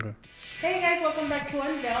Okay. Hey guys, welcome back to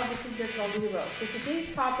Unveil. This is your girl Lee Rose. So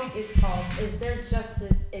today's topic is called "Is There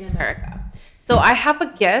Justice in America?" So I have a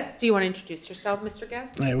guest. Do you want to introduce yourself, Mr.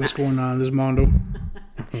 Guest? Hey, what's going on? This is Mondo.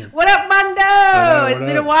 What up, Mondo? What It's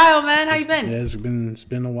been a up? while, man. How you been? Yeah, it's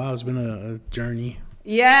been a while. It's been a journey.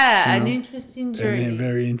 Yeah, an know, interesting journey. A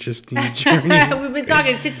very interesting journey. We've been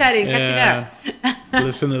talking, chit chatting, catching up.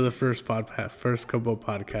 Listen to the first couple of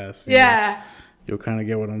podcasts. Yeah. You'll kind of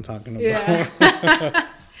get what I'm talking about. Yeah.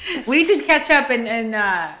 We need to catch up and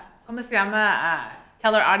 ¿cómo se llama?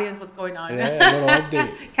 Tell our audience what's going on. Yeah, a little update.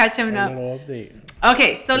 Catch them up. A little update.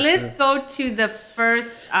 Okay, so let's go to the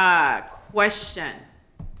first question.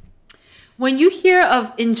 When you hear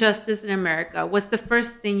of injustice in America, what's the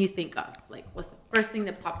first thing you think of? Like, what's the first thing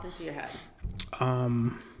that pops into your head?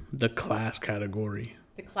 The class category.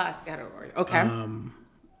 The class category. Okay.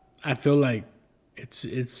 I feel like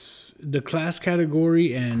it's the class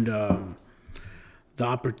category and the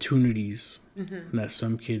opportunities that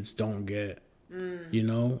some kids don't get.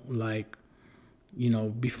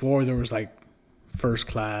 Before there was like first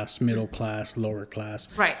class, middle class, lower class.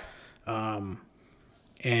 Right.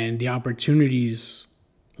 And the opportunities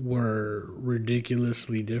were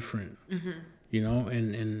ridiculously different,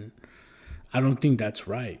 and I don't think that's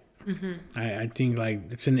right. I think like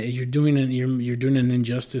you're doing an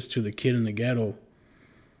injustice to the kid in the ghetto.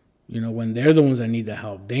 When they're the ones that need the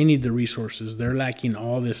help, they need the resources. They're lacking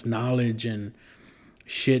all this knowledge and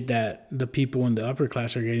shit that the people in the upper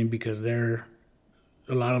class are getting because a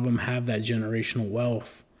lot of them have that generational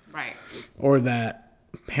wealth, right? Or that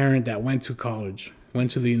parent that went to college,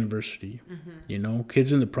 went to the university.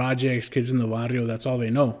 Kids in the projects, kids in the barrio, that's all they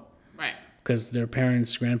know. Right. Because their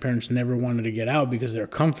parents, grandparents never wanted to get out because they're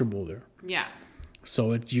comfortable there. Yeah.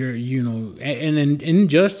 So it's and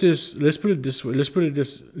injustice. Let's put this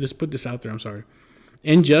out there. I'm sorry.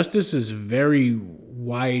 Injustice is very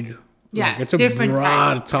wide. Yeah, it's a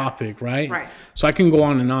broad topic, right? Right. So I can go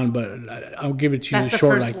on and on, but I'll give it to you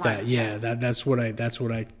short like one. that. Yeah, that's what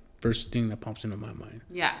I first thing that pops into my mind.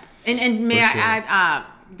 Yeah, and may I add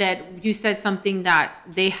that you said something that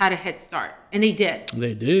they had a head start, and they did.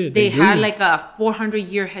 They did. They had like a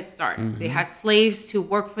 400-year head start. They had slaves to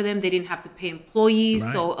work for them. They didn't have to pay employees,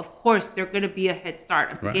 right. So of course they're going to be a head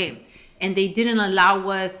start of the game. And they didn't allow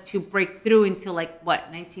us to break through until like what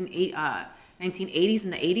 1980s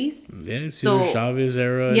and the 80s. Yeah, Cesar Chavez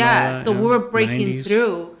era. Yeah, so we were breaking 90s.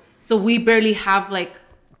 through. So we barely have like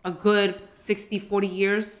a good 60, 40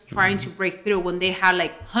 years trying to break through when they had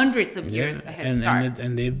like hundreds of years ahead start.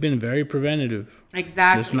 And they've been very preventative.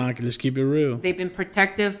 Exactly. Let's keep it real. They've been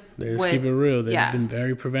protective. Let's keep it real. They've been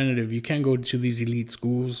very preventative. You can't go to these elite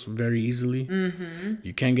schools very easily.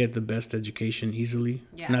 You can't get the best education easily.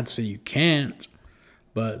 Yeah. Not to say you can't,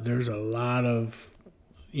 but there's a lot of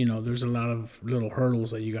little hurdles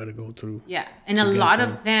that you got to go through. Yeah, and a lot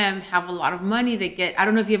of them have a lot of money they get. I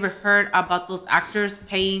don't know if you ever heard about those actors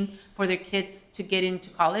paying for their kids to get into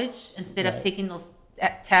college instead of taking those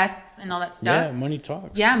tests and all that stuff. Yeah, money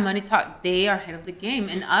talks. Yeah, money talk. They are ahead of the game.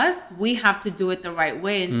 And us, we have to do it the right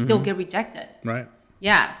way and still get rejected. Right.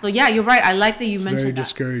 Yeah, so yeah, you're right. I like that you mentioned that. Very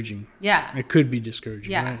discouraging. Yeah. It could be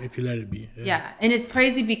discouraging, right? If you let it be. Yeah, and it's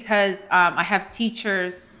crazy because I have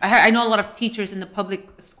teachers. I know a lot of teachers in the public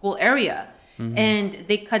school area, and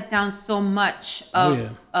they cut down so much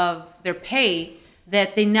of their pay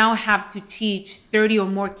that they now have to teach 30 or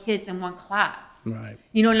more kids in one class. Right.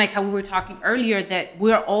 Like how we were talking earlier that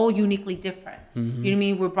we're all uniquely different. You know what I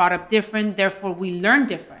mean? We're brought up different, therefore we learn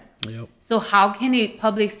different. Yep. So how can a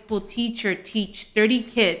public school teacher teach 30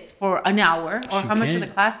 kids for an hour? Or how much are the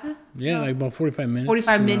classes? Yeah, like about 45 minutes.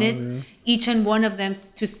 45 minutes, each and one of them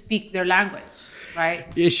to speak their language, right?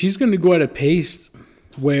 Yeah, she's going to go at a pace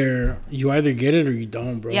where you either get it or you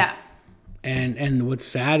don't, bro. Yeah. And what's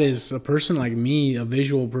sad is a person like me, a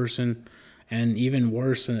visual person, and even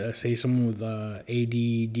worse, say someone with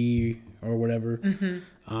ADD or whatever,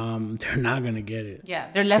 they're not going to get it. Yeah,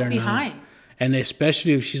 they're left behind. Not. And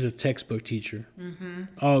especially if she's a textbook teacher.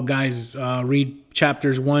 Oh, guys, read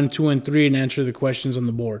chapters 1, 2, and 3 and answer the questions on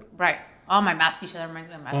the board. Right. Oh, my math teacher, that reminds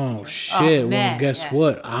me of my math teacher. Oh, shit. Well, guess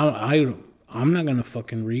what? I'm not going to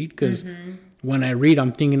fucking read because when I read,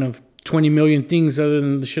 I'm thinking of 20 million things other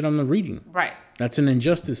than the shit I'm reading. Right. That's an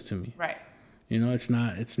injustice to me. Right. It's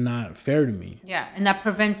not fair to me. Yeah, and that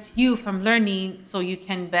prevents you from learning so you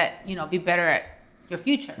can be better at your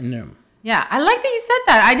future. Yeah. Yeah, I like that you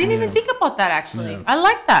said that. I didn't even think about that, actually. Yeah. I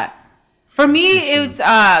like that. For me, it's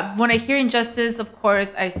when I hear injustice, of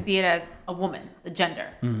course, I see it as a woman, the gender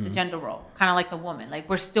role, kind of like the woman. Like,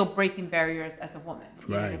 we're still breaking barriers as a woman.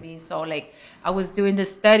 You know what I mean? So, like, I was doing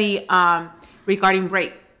this study regarding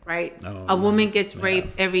rape, right? Oh, A woman no. gets Yeah.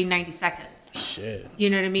 raped every 90 seconds. Shit. You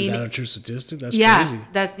know what I Is mean? that a true statistic? That's Yeah, crazy.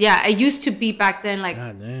 it used to be back then, like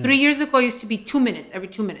God damn. 3 years ago, it used to be 2 minutes, every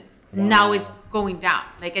 2 minutes. Wow. Now it's going down.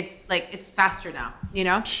 It's faster now, you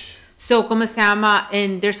know? So, como se llama,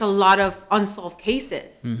 and there's a lot of unsolved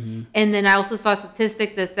cases. Mm-hmm. And then I also saw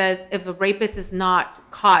statistics that says if a rapist is not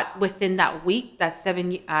caught within that week, that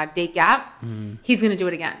 7-day gap, he's going to do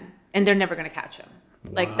it again. And they're never going to catch him.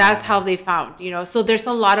 Like, that's how they found, you know? So there's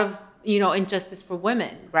a lot of, you know, injustice for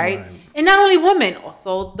women, right? And not only women,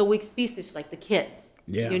 also the weak species, like the kids.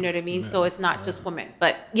 Yeah. You know what I mean? Yeah. So it's not just women.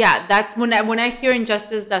 But yeah, that's when I hear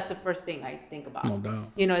injustice, that's the first thing I think about. No doubt.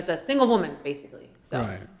 You know, it's a single woman, basically. So.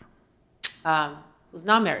 Right. Who's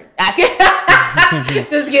not married?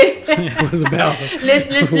 Just kidding. What's the bell?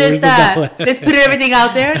 Let's put everything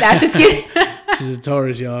out there. Nah, just kidding. She's a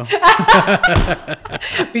Taurus, y'all.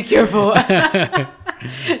 Be careful.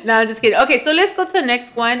 No, I'm just kidding. Okay, so let's go to the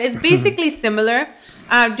next one. It's basically similar.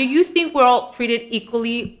 Do you think we're all treated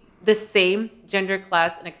equally the same, gender,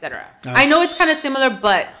 class, and etc.? I know it's kind of similar,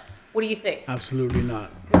 but what do you think? Absolutely not.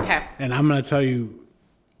 Okay. And I'm going to tell you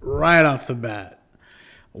right off the bat,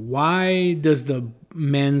 why does the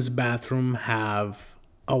men's bathroom have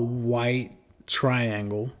a white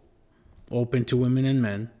triangle open to women and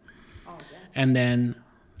men? Oh, yeah. And then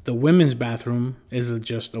the women's bathroom is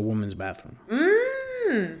just a woman's bathroom.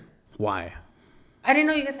 Why? I didn't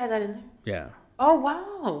know you guys had that in there. Yeah. Oh,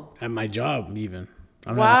 wow. At my job, even.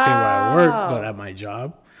 I'm not going to say where I work, but at my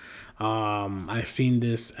job. I seen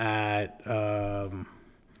this at the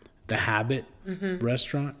Habit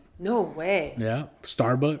restaurant. No way. Yeah.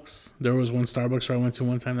 Starbucks. There was one Starbucks where I went to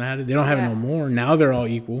one time that had it. They don't have it no more. Now they're all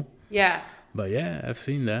equal. Yeah. But yeah, I've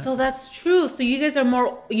seen that. So that's true. So you guys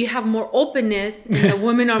you have more openness, and the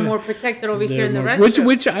women are more protected over here in the restroom.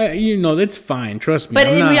 Which that's fine. Trust me. But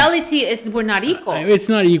in reality, we're not equal. It's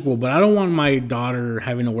not equal. But I don't want my daughter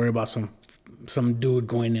having to worry about some dude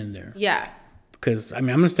going in there. Yeah. Because I'm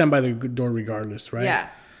gonna stand by the door regardless, right? Yeah.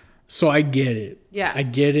 So I get it. Yeah. I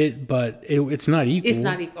get it, but it's not equal. It's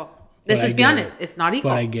not equal. Let's just be honest. It's not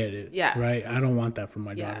equal. But I get it. Yeah. Right. I don't want that for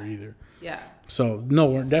my daughter either. Yeah. So no,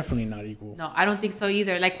 we're definitely not equal. No, I don't think so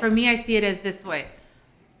either. Like for me, I see it as this way.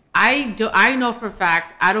 I know for a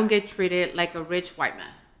fact I don't get treated like a rich white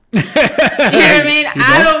man. You know what I mean?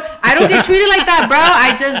 I don't get treated like that, bro.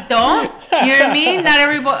 I just don't. You know what I mean? Not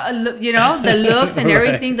everybody, you know, the looks and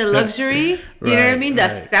everything, the luxury. You know what I mean? The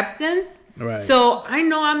acceptance. Right. So I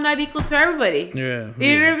know I'm not equal to everybody. Yeah.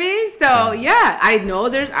 You know what I mean? So yeah, I know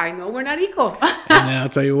we're not equal. And then I'll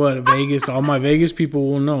tell you what, Vegas, all my Vegas people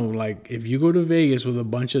will know. Like, if you go to Vegas with a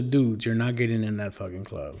bunch of dudes, you're not getting in that fucking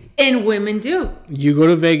club. And women do. You go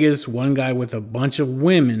to Vegas, one guy with a bunch of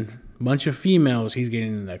women, bunch of females, he's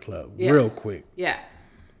getting in that club real quick. Yeah.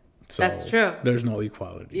 So that's true. There's no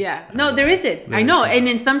equality. Yeah. No, there isn't. I know. And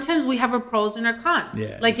then sometimes we have our pros and our cons.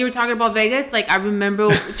 Yeah. Like you were talking about Vegas. Like I remember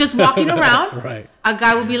just walking around. Right. A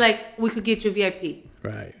guy would be like, "We could get you VIP."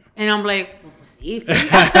 Right. And I'm like, well, see. So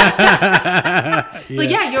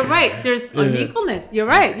yeah, you're right. There's unequalness. You're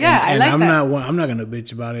right. Yeah, I like that. I'm not gonna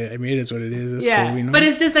bitch about it. I mean, it is what it is. It's yeah. cool, you know? But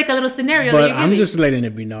it's just like a little scenario. But that you're I'm giving. just letting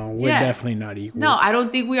it be known. We're definitely not equal. No, I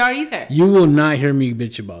don't think we are either. You will not hear me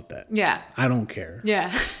bitch about that. Yeah. I don't care.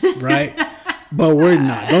 Yeah. Right? But we're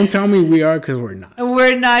not. Don't tell me we are, because we're not.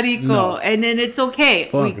 We're not equal. No. And then it's okay.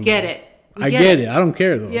 We get it. I get it. I don't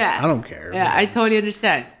care, though. Yeah. I don't care. Yeah, I totally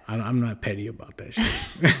understand. I'm not petty about that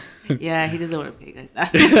shit. Yeah, he doesn't want to pay guys.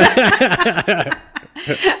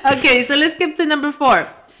 Okay, so let's skip to number 4.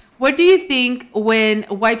 What do you think when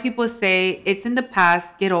white people say it's in the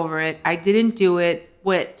past, get over it, I didn't do it,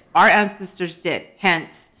 what our ancestors did?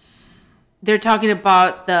 Hence, they're talking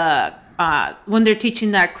about the when they're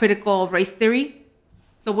teaching that critical race theory.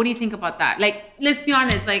 So what do you think about that? Like, let's be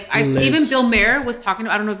honest. Like, even Bill Maher was talking.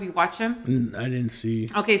 I don't know if you watch him. I didn't see.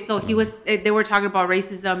 Okay, so they were talking about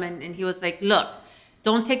racism, and he was like, look,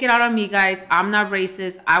 don't take it out on me, guys. I'm not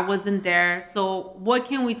racist. I wasn't there. So what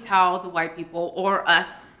can we tell the white people or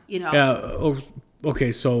us, you know? Yeah.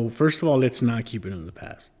 Okay, so first of all, let's not keep it in the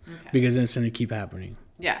past. Okay. Because it's going to keep happening.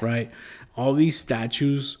 Yeah. Right? All these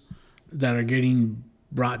statues that are getting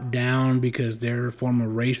brought down because they're a form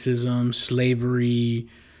of racism, slavery,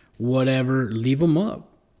 whatever, leave them up.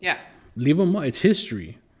 Yeah. Leave them up. It's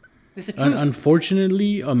history. This is true.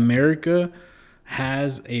 Unfortunately, America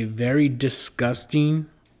has a very disgusting,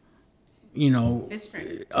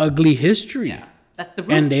 history. Ugly history. Yeah. That's the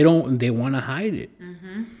root. And they want to hide it.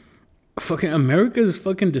 Mm-hmm. Fucking America is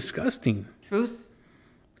fucking disgusting. Truth.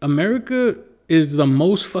 America is the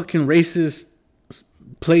most fucking racist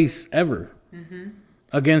place ever. Mm-hmm.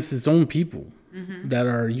 Against its own people that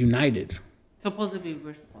are united. Supposedly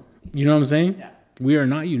we're supposed You know what I'm saying? Yeah. We are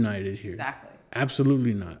not united here. Exactly.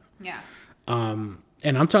 Absolutely not. Yeah.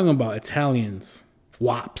 And I'm talking about Italians,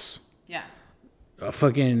 wops, Yeah.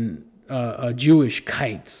 fucking Jewish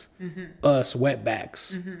kites, us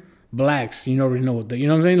wetbacks, blacks. You already know what you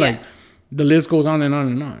know what I'm saying? Yeah. Like the list goes on and on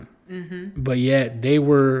and on. But yet they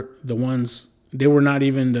were the ones. They were not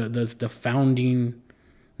even the founding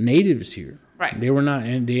natives here. Right. They were not,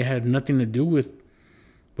 and they had nothing to do with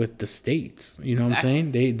the states. You know what I'm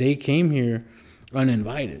saying? They came here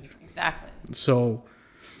uninvited. Exactly. So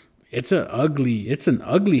it's an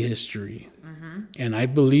ugly history. And I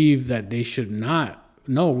believe that they should not.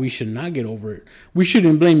 No, we should not get over it. We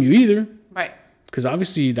shouldn't blame you either. Right. Because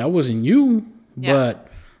obviously that wasn't you. Yeah. But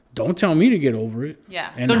don't tell me to get over it.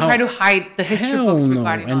 Yeah. And Don't try to hide the history books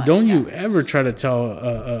regarding And all don't that. you ever try to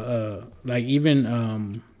tell like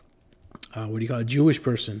even what do you call it, a Jewish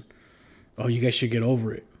person, oh, you guys should get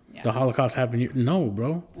over it. Yeah. The Holocaust happened here. No,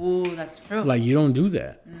 bro. Ooh, that's true. Like, you don't do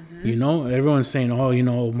that. You know, everyone's saying, oh, you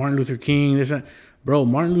know, Martin Luther King, this, that. Bro,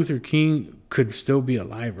 Martin Luther King could still be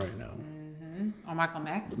alive right now. Or Malcolm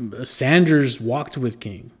X. Sanders walked with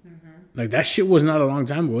King. Like, that shit was not a long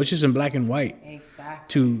time ago. It's just in black and white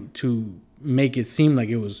Exactly. to make it seem like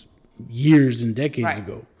it was years and decades Right.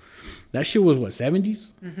 ago. That shit was, what,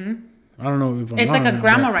 70s? I don't know if I'm It's wrong like a on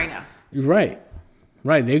grandma that. right now. Right.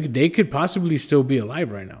 Right. They could possibly still be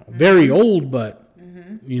alive right now. Very old, but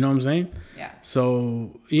you know what I'm saying? Yeah.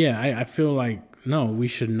 So, yeah, I feel like, no, we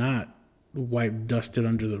should not dust it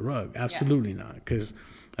under the rug. Absolutely not. Because,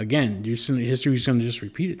 again, history is going to just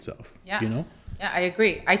repeat itself. Yeah. You know? Yeah, I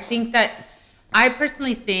agree. I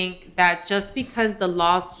personally think that just because the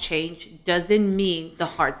laws change doesn't mean the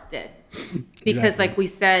hearts did. Because Exactly. like we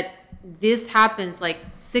said, this happened like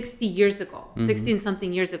 60 years ago, 60 and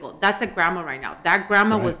something years ago. That's a grandma right now. That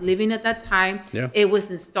grandma Right. was living at that time. Yeah. It was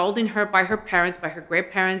installed in her by her parents, by her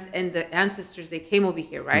great parents, and the ancestors, they came over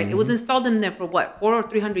here, right? It was installed in them for what, 400 or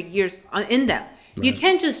 300 years in them. You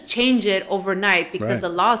can't just change it overnight because Right. the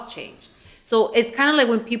laws change. So it's kind of like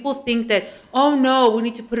when people think that, oh no, we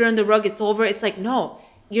need to put it on the rug, it's over. It's like, no,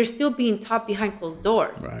 you're still being taught behind closed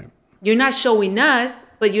doors. Right. You're not showing us,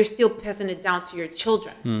 but you're still passing it down to your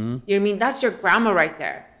children. You know what I mean? That's your grandma right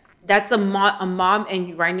there. That's a mom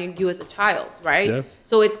and right you as a child, right? Yeah.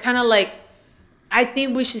 So it's kind of like, I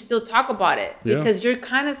think we should still talk about it Yeah. because you're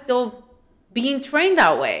kind of still being trained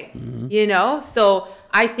that way, you know? So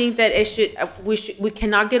I think that we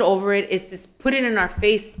cannot get over it. It's just put it in our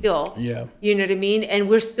face still. Yeah. You know what I mean? And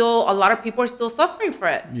a lot of people are still suffering for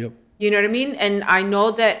it. Yep. You know what I mean? And I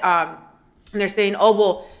know that they're saying, oh,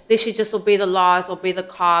 well, they should just obey the laws, obey the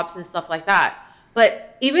cops and stuff like that.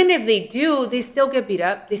 But even if they do, they still get beat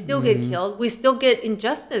up. They still get killed. We still get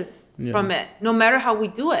injustice from it, no matter how we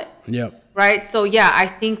do it. Yep. Right? So, yeah, I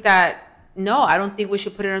think that, no, I don't think we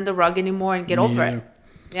should put it on the rug anymore and get over it.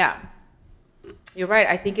 Yeah. You're right.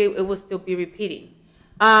 I think it will still be repeating.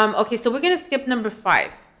 Okay, so we're going to skip number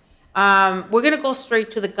 5. We're going to go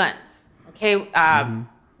straight to the guns. Okay.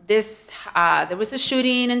 There was a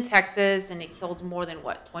shooting in Texas and it killed more than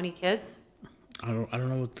 20 kids? I don't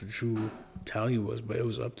know what the true tally was, but it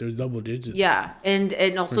was up there, double digits. Yeah, and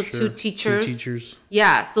also For sure. 2 teachers. 2 teachers.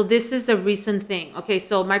 Yeah, so this is a recent thing. Okay,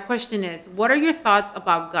 so my question is, what are your thoughts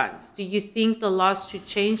about guns? Do you think the laws should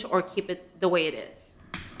change or keep it the way it is?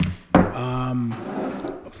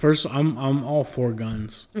 First, I'm all for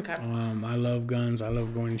guns. Okay. I love guns. I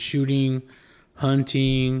love going shooting,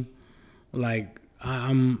 hunting. Like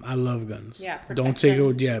I love guns. Yeah, Don't take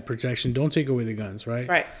away protection. Don't take away the guns. Right.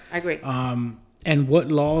 Right, I agree. And what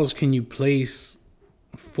laws can you place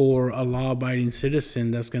for a law-abiding citizen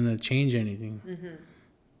that's going to change anything?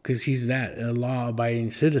 Because he's a law-abiding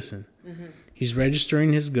citizen. He's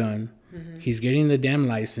registering his gun. He's getting the damn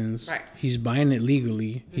license. Right. He's buying it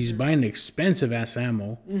legally. He's buying expensive ass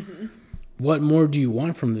ammo. What more do you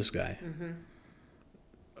want from this guy?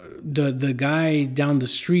 The guy down the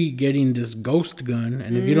street getting this ghost gun,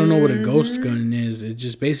 and if you don't know what a ghost gun is, it's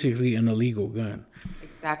just basically an illegal gun.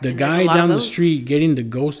 Exactly. The guy down the street getting the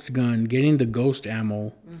ghost gun, getting the ghost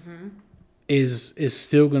ammo, is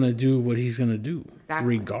still gonna do what he's gonna do,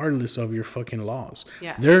 regardless of your fucking laws.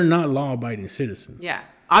 Yeah. They're not law-abiding citizens. Yeah,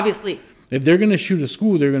 obviously. If they're gonna shoot a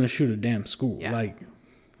school, they're gonna shoot a damn school. Yeah. Like,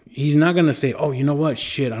 he's not gonna say, "Oh, you know what?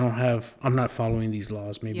 Shit, I'm not following these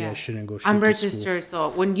laws. Maybe I shouldn't go shoot." I'm this registered, so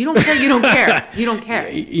when you don't care, you don't care. You don't care.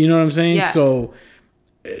 You know what I'm saying? Yeah. So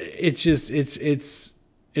it's just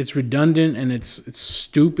it's redundant and it's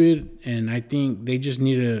stupid, and I think they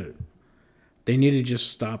need to just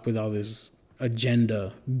stop with all this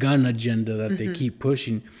gun agenda that they keep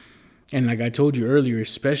pushing. And like I told you earlier,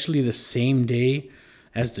 especially the same day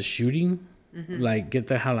as the shooting, Like, get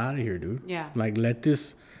the hell out of here, dude. Yeah. Like, let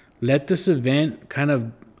this event kind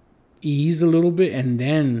of ease a little bit, and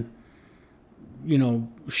then,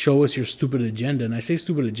 show us your stupid agenda. And I say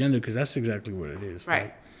stupid agenda because that's exactly what it is. Right.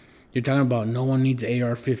 Like, you're talking about no one needs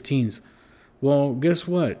AR-15s. Well, guess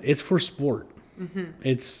what? It's for sport.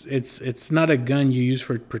 It's not a gun you use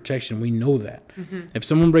for protection. We know that. If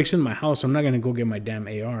someone breaks into my house, I'm not gonna go get my damn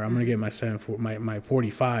AR. I'm gonna get my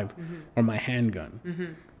 45 or my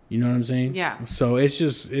handgun. You know what I'm saying? Yeah. So it's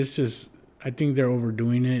just. I think they're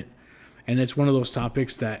overdoing it, and it's one of those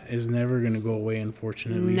topics that is never gonna go away.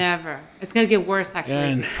 Unfortunately, Never. It's gonna get worse, actually.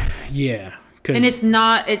 And yeah, and it's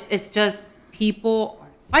not. It's just people are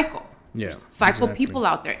psycho. Yeah, psycho people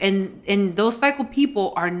out there, and those psycho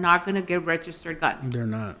people are not gonna get registered guns. They're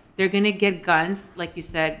not. They're gonna get guns, like you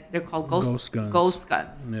said. They're called ghost guns. Ghost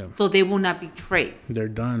guns. Yeah. So they will not be traced. They're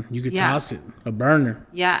done. You could toss it. A burner.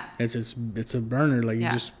 Yeah. It's a burner. Like you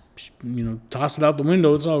just toss it out the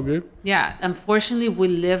window. It's all good. Yeah. Unfortunately, we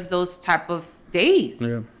live those type of days.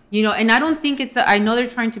 Yeah. And I don't think I know they're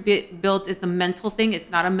trying to build is a mental thing.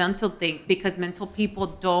 It's not a mental thing because mental people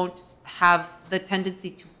don't have the tendency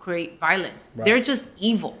to create violence. Right. They're just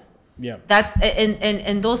evil. Yeah. That's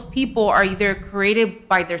and those people are either created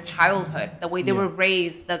by their childhood, the way they were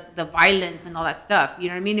raised, the violence and all that stuff. You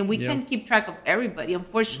know what I mean? And we can't keep track of everybody.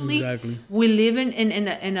 Unfortunately, we live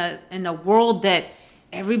in a world that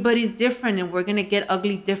everybody's different, and we're gonna get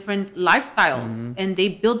ugly different lifestyles. And they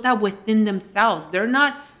built that within themselves. They're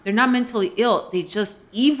not mentally ill. They're just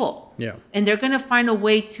evil. Yeah. And they're gonna find a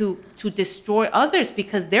way to destroy others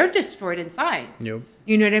because they're destroyed inside. Yep.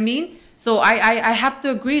 You know what I mean? So I have to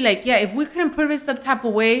agree, like, yeah, if we could improve it some type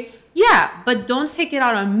of way, yeah, but don't take it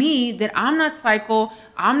out on me that I'm not psycho,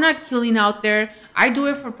 I'm not killing out there, I do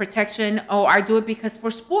it for protection, or I do it because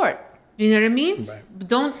for sport. You know what I mean? Right.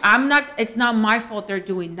 It's not my fault they're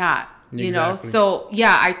doing that. You know? So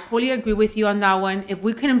yeah, I totally agree with you on that one. If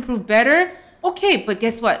we can improve better, okay, but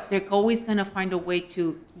guess what? They're always gonna find a way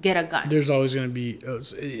to get a gun. There's always gonna be,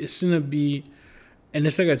 it's gonna be. And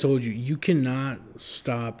it's like I told you, you cannot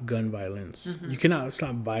stop gun violence. You cannot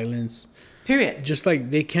stop violence. Period. Just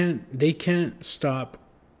like they can't stop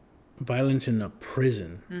violence in a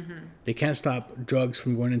prison. They can't stop drugs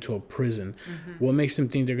from going into a prison. What makes them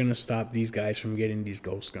think they're going to stop these guys from getting these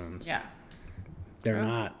ghost guns? Yeah. They're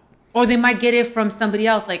not. Or they might get it from somebody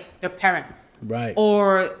else, like their parents. Right.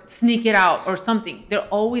 Or sneak it out or something. They're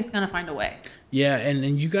always going to find a way. Yeah,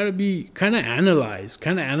 and you got to be kind of analyze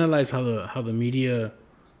how the media,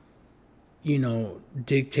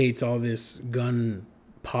 dictates all this gun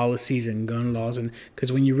policies and gun laws, and because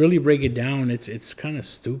when you really break it down, it's kind of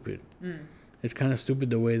stupid. It's kind of stupid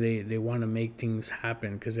the way they want to make things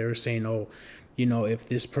happen, because they were saying, if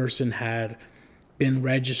this person had been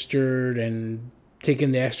registered and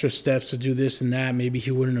taken the extra steps to do this and that, maybe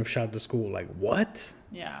he wouldn't have shot the school. Like, what?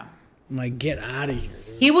 Yeah. I'm like, get out of here,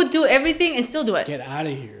 dude. He would do everything and still do it. Get out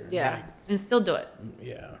of here. Yeah, like, and still do it.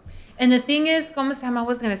 Yeah. And the thing is, como se llama? I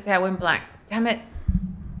was going to say, I went blank. Damn it.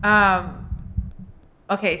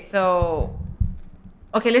 Okay,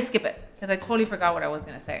 let's skip it, because I totally forgot what I was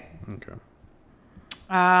going to say. Okay.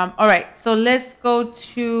 All right, so let's go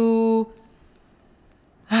to...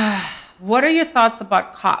 what are your thoughts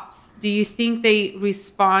about cops? Do you think they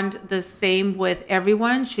respond the same with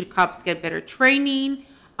everyone? Should cops get better training?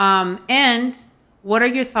 And what are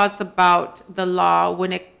your thoughts about the law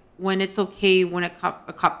when it's okay when a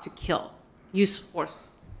cop to kill, use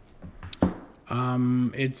force?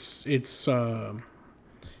 It's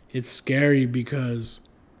scary because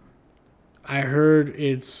I heard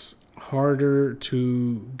it's harder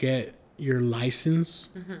to get your license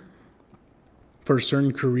for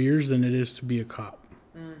certain careers than it is to be a cop.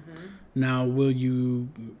 Now, will you,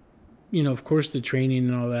 of course, the training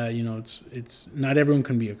and all that, it's not everyone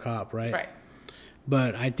can be a cop, right? Right.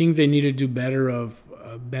 But I think they need to do better of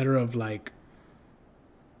like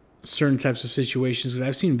certain types of situations. Because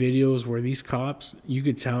I've seen videos where these cops, you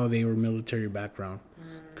could tell they were military background,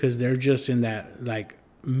 because they're just in that like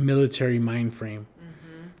military mind frame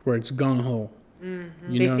where it's gung ho.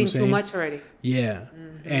 They think too much already. Yeah.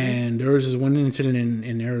 And there was this one incident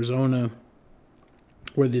in Arizona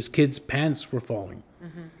where this kid's pants were falling.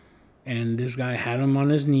 And this guy had him on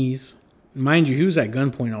his knees. Mind you, he was at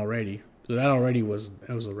gunpoint already. So that already was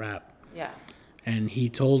a wrap. Yeah. And he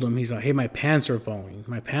told him, he's like, hey, my pants are falling.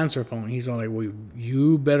 My pants are falling. He's all like, well,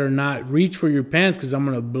 you better not reach for your pants because I'm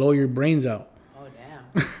going to blow your brains out. Oh,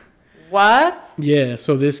 damn. What? Yeah.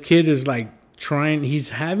 So this kid is like he's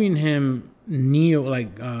having him kneel,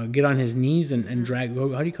 like get on his knees and drag,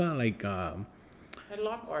 how do you call it? Like,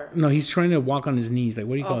 headlock or? No, he's trying to walk on his knees. Like,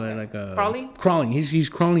 what do you call that? Like crawling. Crawling. He's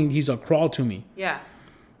crawling. He's a crawl to me. Yeah.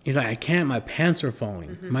 He's like, I can't. My pants are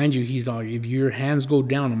falling. Mind you, he's all, if your hands go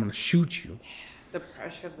down, I'm gonna shoot you. The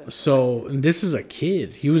pressure of the. So and this is a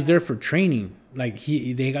kid. He was there for training. Like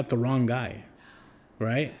they got the wrong guy,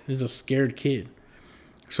 right? This is a scared kid.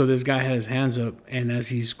 So this guy had his hands up, and as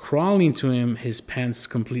he's crawling to him, his pants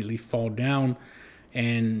completely fall down,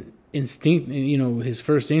 and his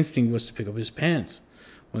first instinct was to pick up his pants.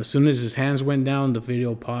 Well, as soon as his hands went down, the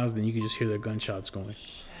video paused, and you could just hear the gunshots going.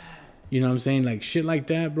 Shit. You know what I'm saying? Like shit like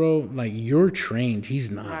that, bro. Like you're trained, he's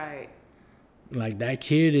not. Right. Like that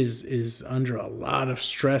kid is under a lot of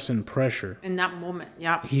stress and pressure. In that moment,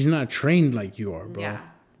 yeah. He's not trained like you are, bro. Yeah.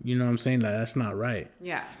 You know what I'm saying? Like that's not right.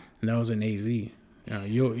 Yeah. And that was an AZ.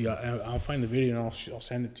 I'll find the video and I'll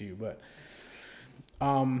send it to you. But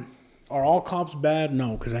are all cops bad?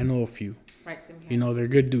 No, because I know a few. Right. Same here. You know, they're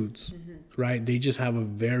good dudes, right? They just have a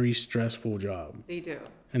very stressful job. They do.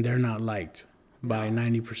 And they're not liked by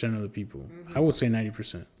 90% of the people. I would say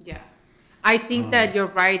 90%. Yeah. I think that you're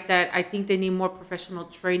right, that I think they need more professional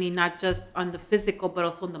training, not just on the physical, but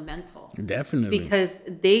also on the mental. Definitely. Because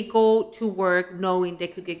they go to work knowing they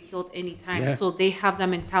could get killed anytime. Yeah. So they have that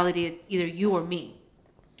mentality, it's either you or me,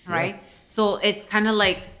 right? Yeah. So it's kind of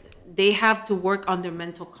like they have to work on their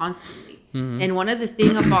mental constantly. And one of the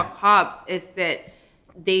things about cops is that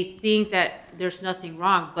they think that there's nothing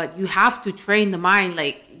wrong, but you have to train the mind,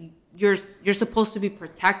 like, you're supposed to be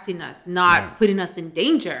protecting us, not putting us in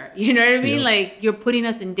danger. You know what I mean? Yeah. Like you're putting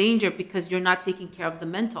us in danger because you're not taking care of the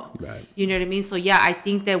mental. Right. You know what I mean? So yeah, I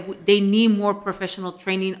think that they need more professional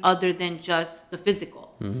training other than just the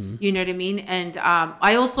physical. You know what I mean? And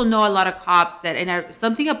I also know a lot of cops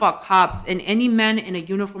something about cops and any man in a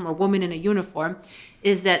uniform or woman in a uniform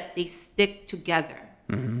is that they stick together.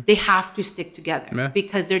 They have to stick together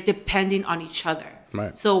because they're depending on each other.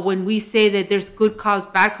 Right. So when we say that there's good cops,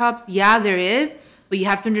 bad cops, yeah, there is, but you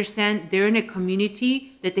have to understand they're in a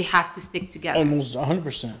community that they have to stick together. Almost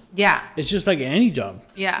 100%. Yeah. It's just like any job.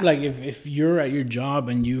 Yeah. Like if you're at your job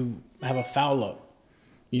and you have a foul up,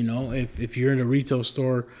 you know, if you're in a retail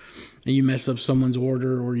store and you mess up someone's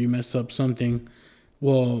order or you mess up something,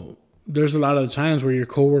 well, there's a lot of times where your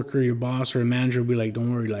coworker, your boss, or a manager will be like,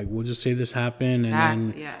 "Don't worry, like we'll just say this happened, and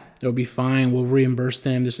then it'll be fine. We'll reimburse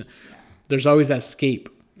them." There's always that escape.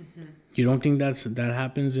 You don't think that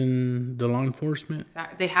happens in the law enforcement?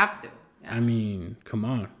 They have to. Yeah. I mean, come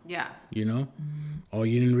on. Yeah. You know? Oh,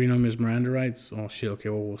 you didn't read on Ms. Miranda rights? Oh, shit. Okay,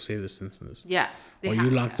 well, we'll say this and this. Yeah. Oh, you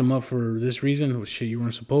locked them up for this reason? Well, shit, you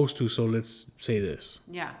weren't supposed to, so let's say this.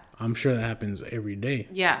 Yeah. I'm sure that happens every day.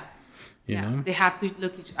 Yeah. You know? They have to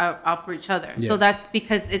look out for each other. Yeah. So that's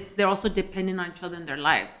because they're also dependent on each other in their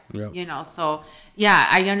lives. Yeah. You know, so yeah,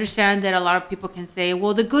 I understand that a lot of people can say,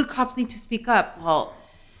 well, the good cops need to speak up. Well,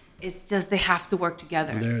 it's just they have to work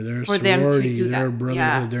together. They're for sorority, them to do they're that.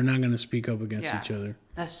 brotherhood. Yeah. They're not going to speak up against each other.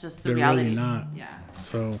 That's just the They're reality. really not. Yeah.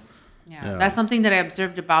 So, yeah, that's something that I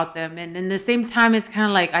observed about them. And in the same time, it's kind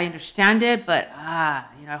of like I understand it, but I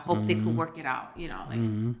hope they could work it out, like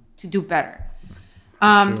to do better.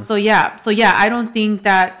 Sure. So yeah, I don't think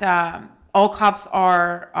that all cops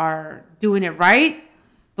are doing it right.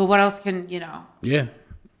 But what else can Yeah,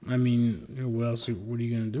 I mean, what else? What are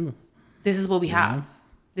you gonna do? This is what we have.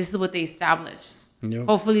 This is what they established. Yep.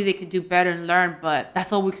 Hopefully, they could do better and learn. But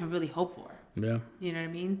that's all we can really hope for. Yeah. You know what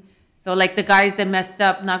I mean? So like the guys that messed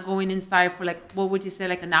up, not going inside for like what would you say,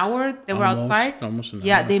 like an hour? They were outside. Almost an hour.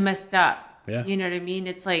 Yeah, they messed up. Yeah. You know what I mean?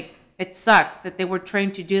 It's like. It sucks that they were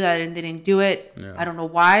trained to do that and they didn't do it. Yeah. I don't know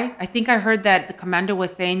why. I think I heard that the commander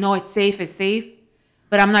was saying, no, it's safe.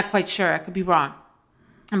 But I'm not quite sure. I could be wrong.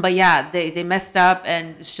 But yeah, they messed up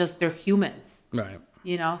and it's just they're humans. Right.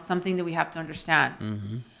 Something that we have to understand.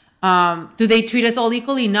 Do they treat us all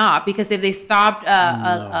equally? Not. Because if they stopped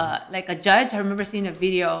like a judge, I remember seeing a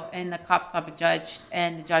video and the cop stopped a judge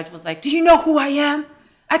and the judge was like, do you know who I am?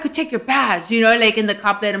 I could take your badge, and the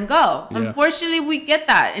cop let him go. Yeah. Unfortunately, we get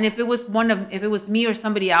that. And if it was me or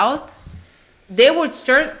somebody else, they would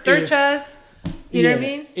search us. You know what I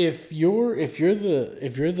mean? If you're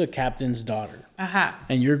the captain's daughter,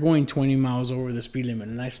 and you're going 20 miles over the speed limit,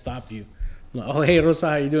 and I stop you, like, oh hey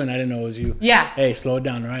Rosa, how you doing? I didn't know it was you. Yeah. Hey, slow it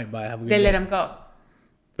down. All right, bye. Have a good day. They let him go.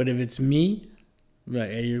 But if it's me,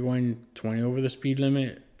 like, hey, you're going 20 over the speed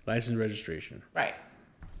limit, license, registration. Right.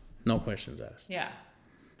 No questions asked. Yeah.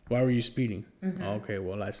 Why were you speeding? Oh, okay,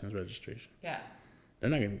 well, license, registration. Yeah. They're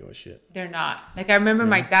not going to give a shit. They're not. Like, I remember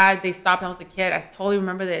my dad, they stopped when I was a kid. I totally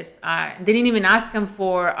remember this. They didn't even ask him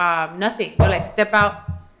for nothing. They're like, step out.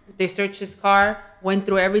 They searched his car, went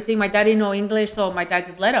through everything. My dad didn't know English, so my dad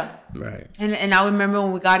just let him. Right. And I remember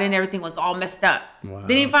when we got in, everything was all messed up. Wow.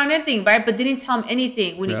 They didn't find anything, right? But they didn't tell him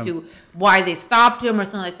anything. We need Yeah. to, why they stopped him or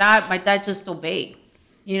something like that. My dad just obeyed.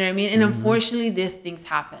 You know what I mean? And unfortunately, these things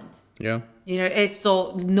happened. Yeah. You know, it's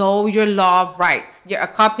so know your law of rights. A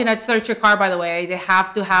cop cannot search your car, by the way. They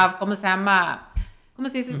have to have, ¿cómo se llama? ¿Cómo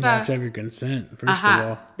se dice You esa? have to have your consent, first of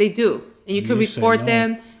all. They do. And you can You say report no.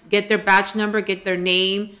 them, get their badge number, get their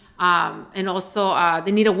name, and also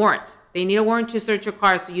they need a warrant. They need a warrant to search your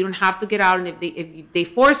car, so you don't have to get out. And if they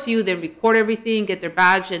force you, then record everything, get their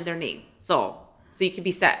badge and their name. So you can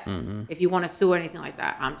be set if you want to sue or anything like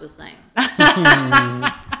that. I'm just saying.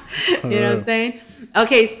 You know what I'm saying?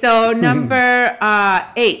 Okay, so number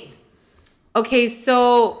 8. Okay,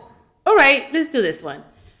 so all right, let's do this one.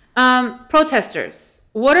 Protesters.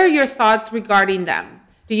 What are your thoughts regarding them?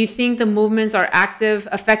 Do you think the movements are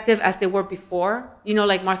effective as they were before? You know,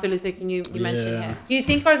 like Martin Luther King, you mentioned him. Do you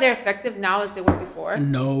think are they effective now as they were before?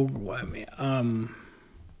 No, I mean,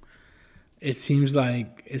 it seems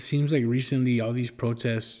like recently all these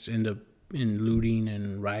protests end up in looting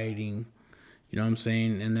and rioting. You know what I'm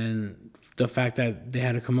saying? And then the fact that they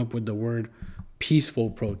had to come up with the word peaceful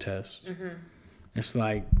protest. It's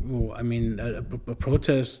like, well, I mean, a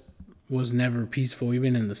protest was never peaceful,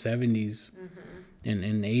 even in the 70s and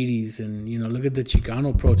 80s. And, you know, look at the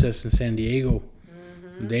Chicano protests in San Diego.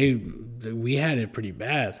 We had it pretty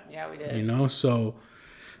bad. Yeah, we did. You know, so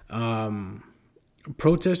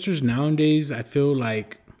protesters nowadays, I feel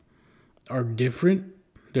like, are different.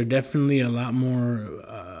 They're definitely a lot more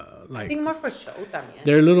I think more for show también.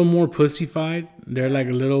 They're a little more pussified. They're like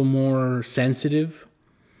a little more sensitive.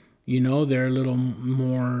 You know, they're a little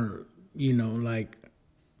more, you know, like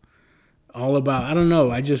all about, I don't know.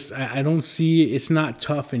 I don't see, it's not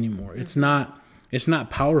tough anymore. It's not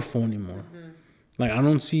powerful anymore. Like, I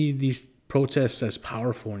don't see these protests as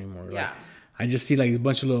powerful anymore. Like, Yeah. I just see like a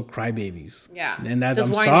bunch of little crybabies. Yeah. And that's, Just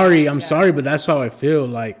I'm whining. sorry, but that's how I feel.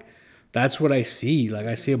 Like, that's what I see. Like,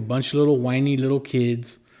 I see a bunch of little whiny little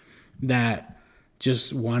kids that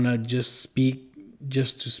just want to just speak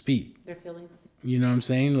just to speak. Their feelings. You know what I'm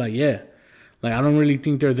saying? Like, yeah. Like, I don't really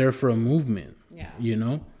think they're there for a movement. Yeah. You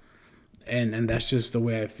know? And that's just the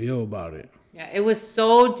way I feel about it. Yeah, it was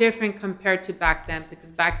so different compared to back then,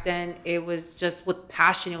 because back then it was just with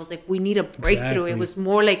passion. It was like, we need a breakthrough. Exactly.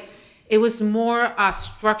 It was more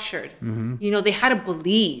structured. You know, they had to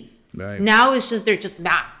believe. Right. Now it's just, they're just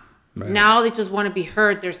mad. Right. Now they just want to be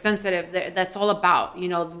heard. They're sensitive. That's all about, you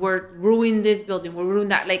know, we're ruining this building. We're ruining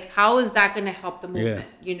that. Like, how is that going to help the movement?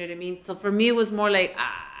 Yeah. You know what I mean? So for me, it was more like,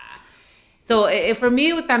 So for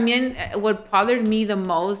me, también, what bothered me the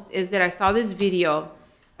most is that I saw this video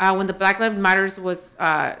when the Black Lives Matters was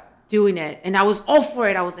doing it, and I was all for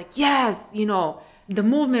it. I was like, yes, you know, the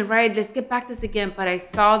movement, right? Let's get back this again. But I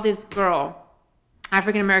saw this girl,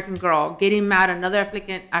 African-American girl, getting mad at another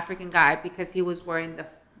African guy because he was wearing the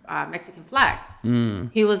Mexican flag.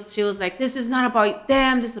 She was like, this is not about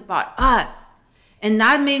them, this is about us. And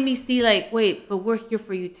that made me see, like, wait, but we're here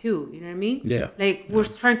for you too. You know what I mean? Yeah. Like, we're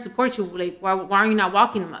trying to support you. Like, why are you not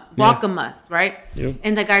welcome us, right? Yep.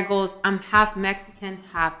 And the guy goes, I'm half Mexican,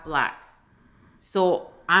 half black.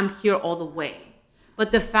 So I'm here all the way.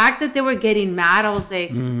 But the fact that they were getting mad, I was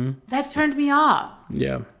like, that turned me off.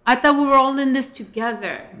 Yeah. I thought we were all in this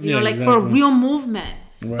together, you know, like for a real movement.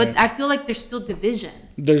 Right. But I feel like there's still division.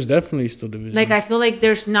 There's definitely still division. Like, I feel like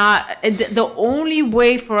there's not, the only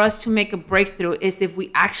way for us to make a breakthrough is if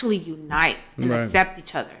we actually unite and accept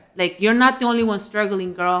each other. Like, you're not the only one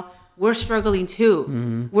struggling, girl. We're struggling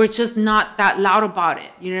too. We're just not that loud about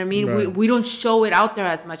it. You know what I mean? Right. We don't show it out there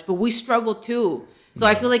as much, but we struggle too. So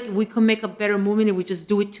I feel like we could make a better movement if we just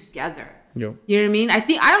do it together. Yep. You know what I mean?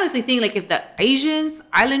 I honestly think, like, if the Asians,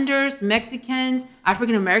 Islanders, Mexicans,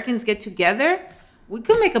 African Americans get together, we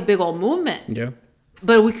could make a big old movement. Yeah.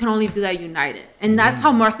 But we can only do that united. And that's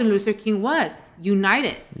how Martin Luther King was,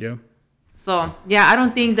 united. Yeah. So, yeah, I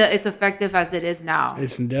don't think that it's effective as it is now.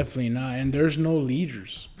 It's definitely not. And there's no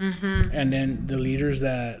leaders. And then the leaders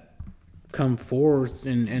that come forth,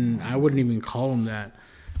 and I wouldn't even call them that,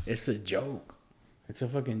 it's a joke. It's a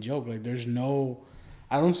fucking joke. Like,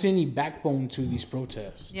 I don't see any backbone to these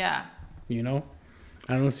protests. Yeah. You know?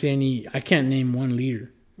 I don't see I can't name one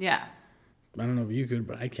leader. Yeah. I don't know if you could,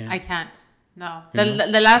 but I can't. I can't. No.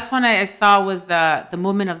 The last one I saw was the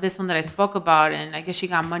movement of this one that I spoke about, and I guess she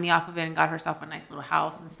got money off of it and got herself a nice little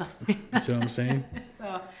house and stuff. That's what I'm saying?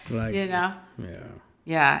 So, Like, you know. Yeah.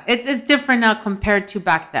 Yeah. It's different now compared to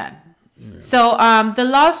back then. Yeah. So the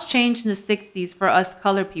laws changed in the 60s for us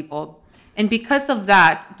colored people. And because of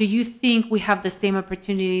that, do you think we have the same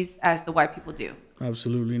opportunities as the white people do?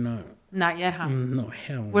 Absolutely not. Not yet, huh? No,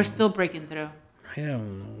 hell no. We're still breaking through. hell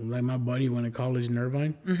no. Like my buddy went to college in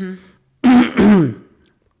Irvine.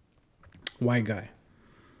 White guy.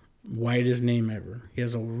 Whitest name ever. He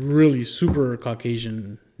has a really super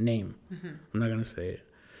Caucasian name. I'm not going to say it.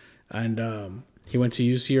 And he went to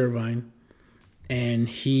UC Irvine. And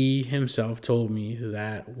he himself told me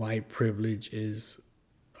that white privilege is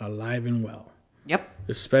alive and well. Yep.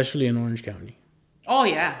 Especially in Orange County. Oh,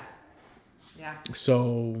 yeah. Yeah.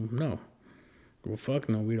 So, no. Well, fuck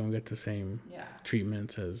no. We don't get the same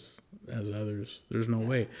treatments as others. There's no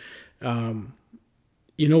way.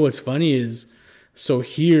 You know what's funny is, so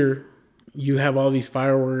here you have all these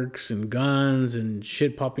fireworks and guns and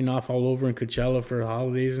shit popping off all over in Coachella for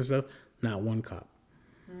holidays and stuff. Not one cop.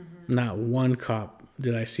 Not one cop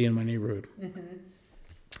did I see in my neighborhood.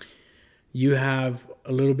 You have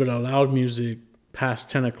a little bit of loud music past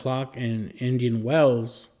 10 o'clock in Indian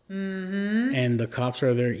Wells, and the cops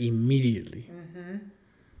are there immediately.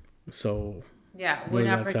 So yeah, we're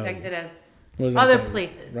not protected as What other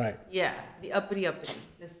places. Right. Yeah. The uppity.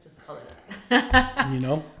 Let's just call it that. You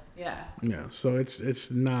know? Yeah. Yeah. So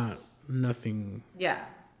it's not nothing Yeah.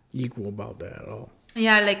 equal about that at all.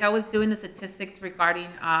 Yeah, like I was doing the statistics regarding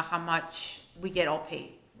how much we get all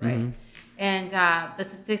paid, right? Mm-hmm. And the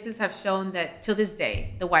statistics have shown that to this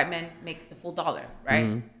day, the white man makes the full dollar, right?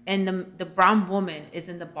 Mm-hmm. And the brown woman is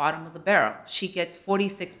in the bottom of the barrel. She gets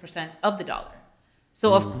 46% of the dollar.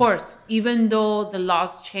 So Mm-hmm. of course, even though the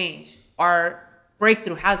laws change, our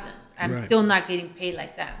breakthrough hasn't. I'm Right. still not getting paid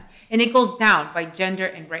like them. And it goes down by gender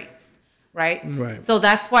and race, right? Right. So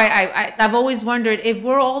that's why I've always wondered, if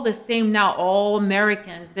we're all the same now, all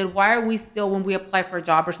Americans, then why are we still, when we apply for a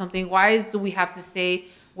job or something, do we have to say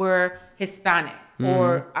we're Hispanic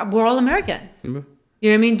or we're all Americans? You know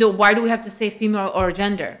what I mean? Why do we have to say female or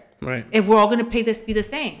gender? Right. If we're all going to be the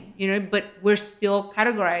same, you know, but we're still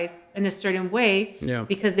categorized in a certain way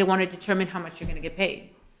because they want to determine how much you're going to get paid.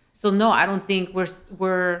 So no, I don't think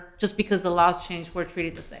we're just because the laws change, we're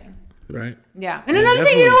treated the same. Right. Yeah. And another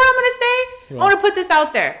thing, you know what I'm going to say? Right. I want to put this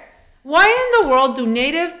out there. Why in the world do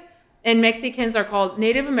Native and Mexicans are called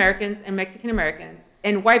Native Americans and Mexican Americans,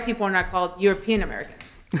 and white people are not called European Americans?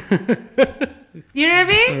 You know what I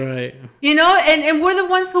mean? Right. You know, and we're the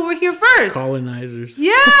ones who were here first. Colonizers.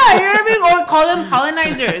 Yeah, you know what I mean? Or call them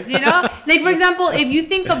colonizers, you know? Like, for example, if you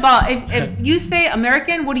think about, if you say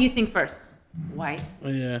American, what do you think first? White.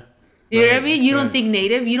 Yeah. You know what I mean? You don't think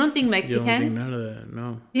Native. You don't think Mexicans. You don't think none of that,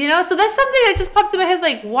 no. You know, so that's something that just popped in my head.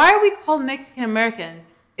 Like, why are we called Mexican Americans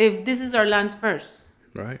if this is our lands first?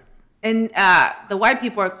 Right. And the white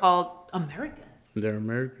people are called Americans. They're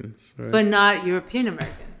Americans, right? But not European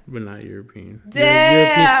Americans. But not European.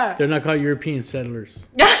 Damn. They're not called European settlers.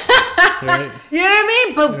 Right? You know what I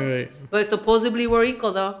mean? But Right. but supposedly we're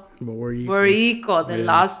equal, though. But we're equal. We're equal. The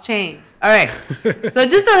laws change. All right. So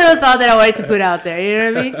just a little thought that I wanted to put out there. You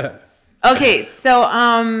know what I mean? Okay. So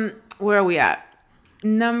where are we at?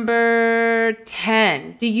 Number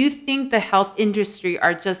 10. Do you think the health industry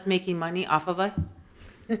are just making money off of us?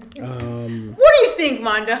 What do you think,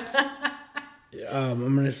 Mondo?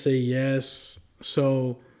 I'm gonna say yes.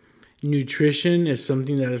 So, nutrition is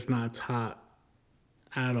something that is not taught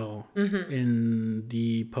at all in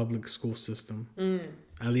the public school system.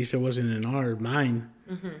 At least it wasn't in mine.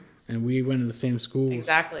 And we went to the same schools.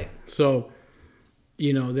 Exactly. So,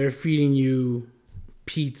 you know, they're feeding you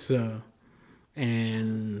pizza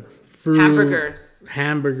and fruit,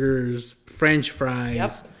 hamburgers, French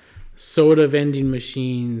fries, soda vending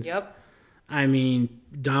machines. Yep. I mean,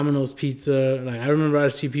 Domino's pizza. Like, I remember I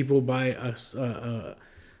see people buy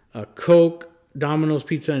a Coke, Domino's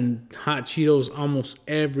pizza, and hot Cheetos almost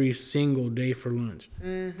every single day for lunch.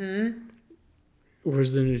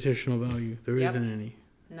 Where's the nutritional value? There isn't any.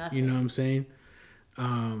 Nothing. You know what I'm saying?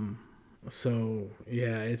 So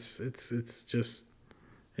yeah, it's just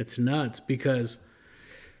it's nuts because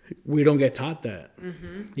we don't get taught that.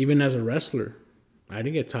 Even as a wrestler, I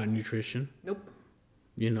didn't get taught nutrition. Nope.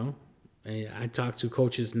 You know, and I talk to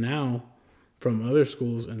coaches now from other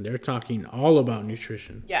schools, and they're talking all about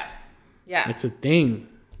nutrition. Yeah. Yeah. It's a thing,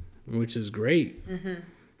 which is great.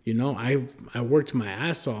 You know, I worked my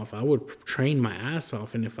ass off. I would train my ass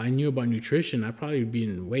off, and if I knew about nutrition, I'd probably be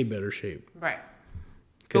in way better shape. Right.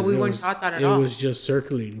 But we weren't taught that at all. It was just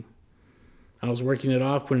circulating. I was working it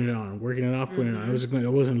off, putting it on, working it off, putting it on. I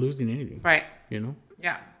wasn't losing anything. Right. You know?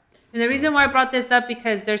 Yeah. And the reason why I brought this up,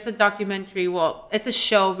 because there's a documentary, well, it's a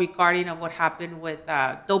show regarding of what happened with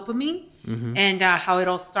dopamine and how it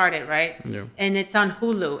all started, right? Yeah. And it's on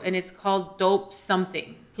Hulu, and it's called Dope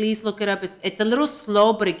Something. Please look it up. It's a little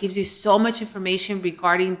slow, but it gives you so much information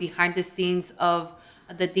regarding behind the scenes of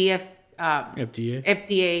the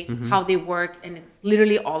FDA, how they work, and it's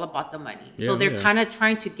literally all about the money. So they're kind of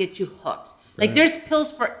trying to get you hooked. Like there's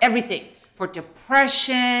pills for everything, for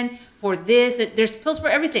depression, for this. There's pills for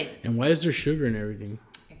everything. And why is there sugar in everything?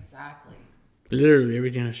 Exactly. Literally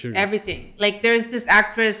everything has sugar. Everything. Like there's this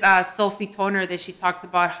actress, Sophie Turner, that she talks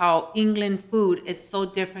about how England food is so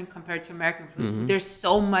different compared to American food. There's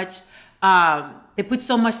so much. They put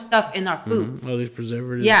so much stuff in our foods. All these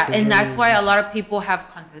preservatives. Yeah, and that's why a lot of people have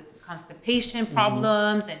constipation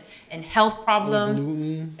problems and health problems.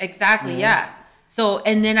 Exactly, yeah. So,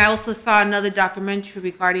 and then I also saw another documentary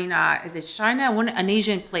regarding, is it China? An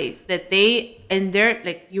Asian place that they, and they're,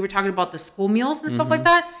 like you were talking about the school meals and stuff like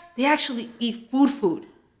that, they actually eat food.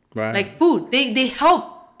 Right. Like food. They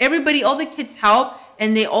help. Everybody, all the kids help,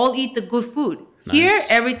 and they all eat the good food. Nice. Here,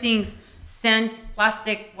 everything's scent,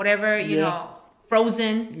 plastic, whatever, you know,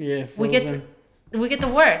 frozen. Yeah, frozen. We get the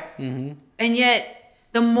worst. And yet,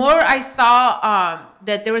 the more I saw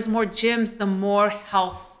that there was more gyms, the more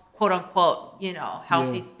health, quote unquote, you know,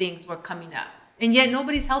 healthy things were coming up. And yet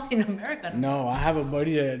nobody's healthy in America. No, I have a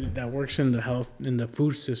buddy that works in the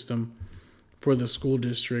food system for the school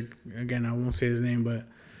district. Again, I won't say his name, but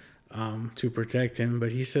to protect him.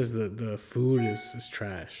 But he says the food is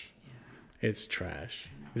trash. Yeah. It's trash.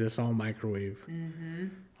 It's all microwave.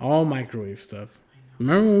 All microwave stuff.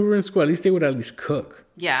 Remember when we were in school, at least they would at least cook.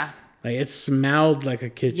 Yeah. Like it smelled like a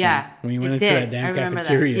kitchen. Yeah, when you went into that damn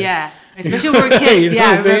cafeteria. That. Yeah, especially when we were kids. You know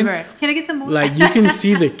I remember. Can I get some more? Like you can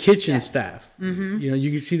see the kitchen staff. You know, you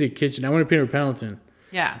can see the kitchen. I went to Peter Pendleton.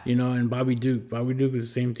 Yeah. You know, and Bobby Duke. Bobby Duke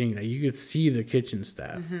was the same thing. Like you could see the kitchen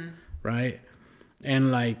staff, right? And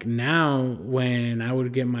like now, when I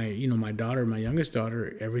would get my youngest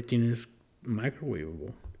daughter, everything is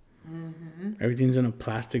microwavable. Everything's in a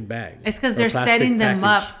plastic bag. It's because they're setting them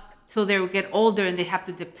up till they get older and they have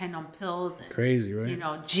to depend on pills and crazy, right? You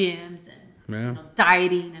know, gyms and you know,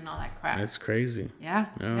 dieting and all that crap. That's crazy. Yeah.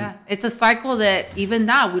 It's a cycle that even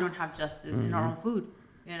now we don't have justice in our own food.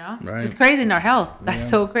 You know, right. It's crazy in our health. That's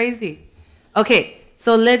so crazy. Okay,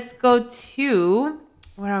 so let's go to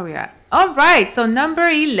where are we at? All right, so number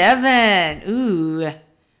 11. Ooh, I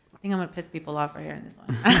think I'm gonna piss people off right here in this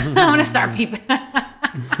one. I'm gonna start people. All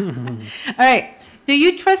right. Do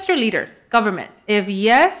you trust your leaders, government? If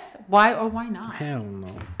yes, why or why not? Hell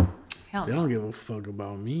no. They No. don't give a fuck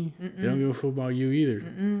about me. They don't give a fuck about you either.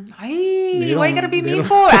 Why you gotta be me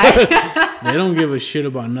for? They don't give a shit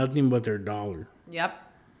about nothing but their dollar. Yep.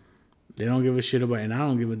 They don't give a shit about, and I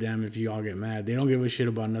don't give a damn if you all get mad. They don't give a shit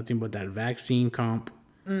about nothing but that vaccine comp.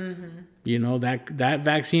 You know, that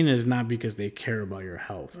vaccine is not because they care about your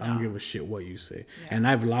health. No. I don't give a shit what you say. Yeah. And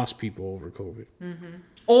I've lost people over COVID.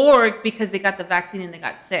 Or because they got the vaccine and they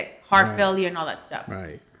got sick. Heart failure and all that stuff.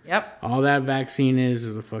 Right. Yep. All that vaccine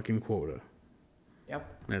is a fucking quota. Yep.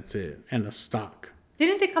 That's it. And a stock.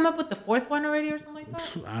 Didn't they come up with the fourth one already or something like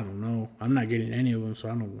that? I don't know. I'm not getting any of them, so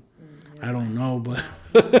I don't know.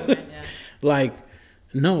 But like,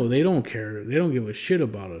 no, they don't care. They don't give a shit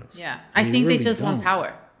about us. Yeah. I think really they just want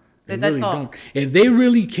power. That's really all. Don't. If they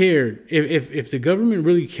really cared, if the government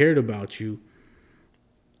really cared about you,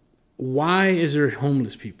 why is there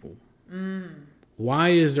homeless people? Why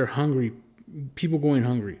is there hungry people going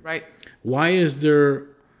hungry? Right. Why is there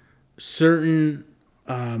certain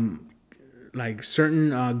guidelines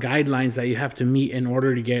that you have to meet in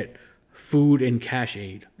order to get food and cash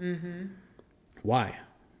aid? Why?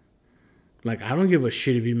 Like, I don't give a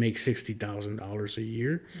shit if you make $60,000 a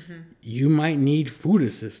year. You might need food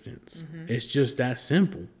assistance. It's just that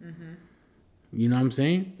simple. You know what I'm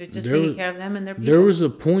saying? They're just taking care of them and their people. There was a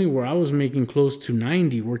point where I was making close to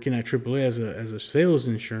 90 working at AAA as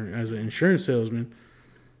an insurance salesman.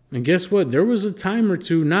 And guess what? There was a time or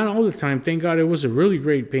two, not all the time, thank God it was a really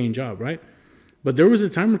great paying job, right? But there was a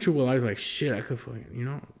time or two where I was like, shit, I could fucking, you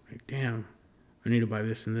know, like, damn, I need to buy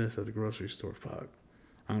this and this at the grocery store. Fuck,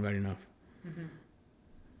 I don't got enough.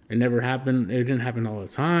 It never happened. It didn't happen all the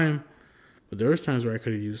time. But there was times where I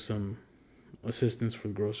could have used some assistance for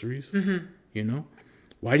the groceries. You know?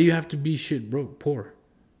 Why do you have to be shit broke poor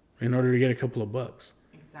in order to get a couple of bucks?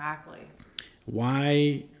 Exactly.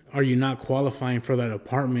 Why are you not qualifying for that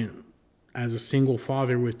apartment as a single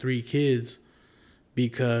father with 3 kids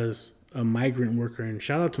because a migrant worker, and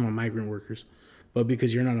shout out to my migrant workers, but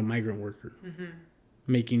because you're not a migrant worker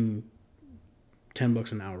making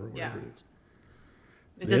 $10 an hour or whatever it is.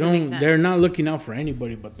 It doesn't make sense. They're not looking out for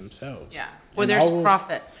anybody but themselves. Yeah. Where there's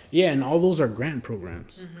profit. Yeah, and all those are grant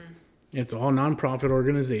programs. It's all nonprofit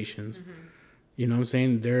organizations. You know what I'm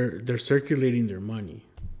saying? They're circulating their money.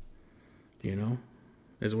 You know?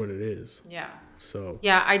 Is what it is. Yeah. So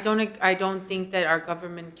yeah, I don't think that our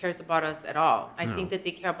government cares about us at all. I think that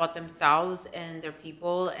they care about themselves and their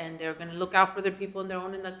people, and they're going to look out for their people and their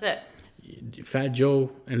own, and that's it. Fat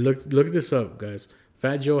Joe, and look this up, guys.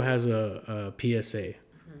 Fat Joe has a PSA.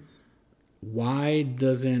 Why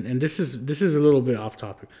doesn't, and this is a little bit off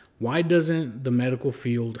topic, why doesn't the medical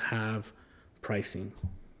field have pricing?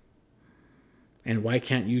 And why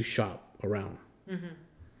can't you shop around?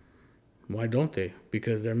 Why don't they?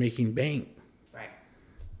 Because they're making bank. Right.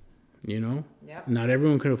 You know? Yep. Not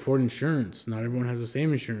everyone can afford insurance. Not everyone has the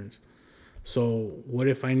same insurance. So what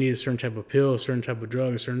if I need a certain type of pill, a certain type of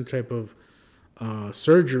drug, a certain type of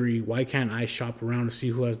surgery? Why can't I shop around to see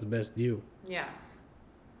who has the best deal? Yeah.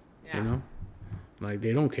 You know? Like,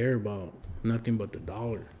 they don't care about nothing but the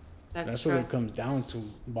dollar. That's what it comes down to,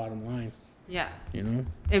 bottom line. Yeah. You know?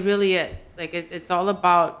 It really is. Like, it's all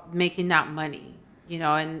about making that money, you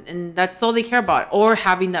know, and that's all they care about, or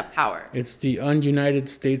having that power. It's the un-United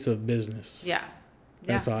States of business. Yeah.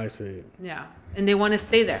 That's how I say it. Yeah. And they want to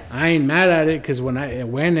stay there. I ain't mad at it, because when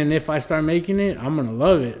and if I start making it, I'm going to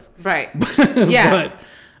love it. Right. Yeah.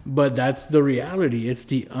 But that's the reality. It's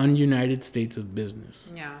the un-United States of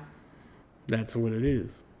business. Yeah. That's what it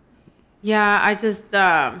is. Yeah, I just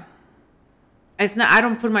it's not. I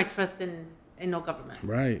don't put my trust in no government.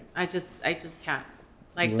 Right. I just can't.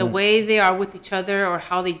 Like the way they are with each other or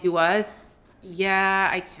how they do us. Yeah,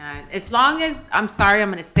 I can't. As long as, I'm sorry, I'm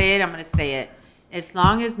gonna say it. As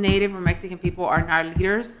long as Native or Mexican people are not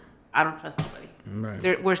leaders, I don't trust nobody.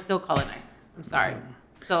 Right. We're still colonized. I'm sorry.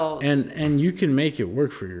 So and you can make it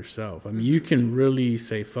work for yourself. I mean, you can really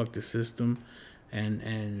say fuck the system,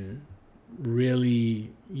 and really,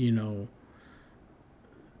 do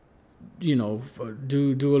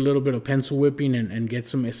a little bit of pencil whipping and get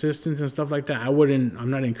some assistance and stuff like that. I'm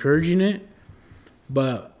not encouraging it,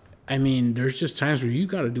 but I mean, there's just times where you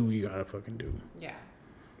got to do what you got to fucking do. Yeah.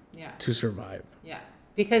 To survive. Yeah.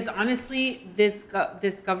 Because honestly, this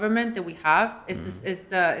government that we have is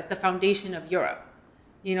the foundation of Europe.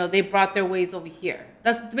 You know, they brought their ways over here.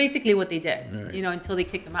 That's basically what they did. Right. You know, until they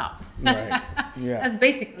kicked them out. Right. Yeah. That's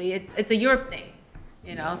basically it's a Europe thing.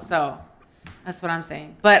 You know, so that's what I'm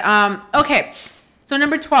saying. But okay. So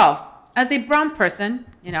number 12, as a brown person,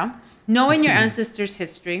 you know, knowing your ancestors'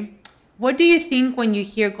 history, what do you think when you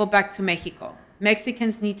hear "go back to Mexico"?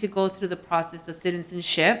 Mexicans need to go through the process of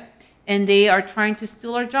citizenship, and they are trying to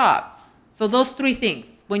steal our jobs. So those three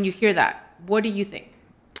things. When you hear that, what do you think?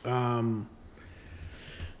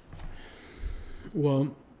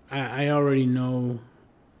 Well, I already know.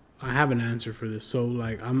 I have an answer for this. So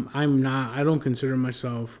like, I don't consider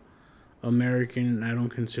myself American. I don't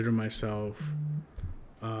consider myself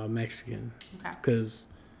Mexican. Okay. Because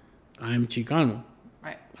I'm Chicano.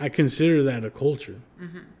 Right. I consider that a culture.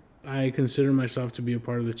 Mm-hmm. I consider myself to be a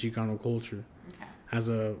part of the Chicano culture. Okay. As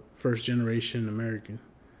a first generation American.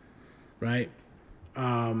 Right.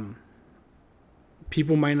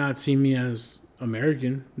 People might not see me as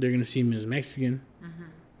American. They're going to see me as Mexican.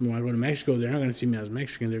 Mm-hmm. When I go to Mexico, they're not going to see me as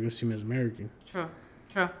Mexican. They're going to see me as American. True.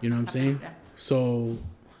 You know what I'm saying? Yeah. So,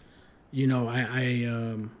 you know,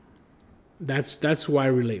 I that's who I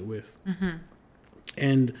relate with. Mm-hmm.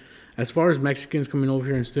 And as far as Mexicans coming over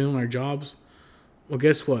here and stealing our jobs, well,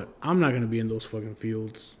 guess what? I'm not going to be in those fucking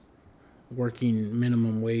fields working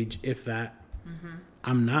minimum wage, if that. Mm-hmm.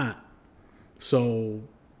 I'm not. So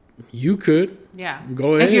you could. Yeah.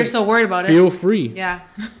 Go ahead. If you're so worried about feel free. Yeah.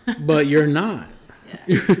 But you're not.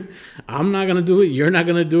 Yeah. I'm not going to do it. You're not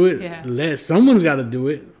going to do it. Yeah. Someone's got to do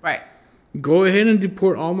it. Right. Go ahead and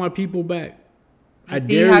deport all my people back. I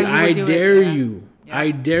dare you. Yeah.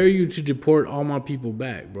 I dare you to deport all my people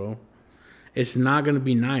back, bro. It's not going to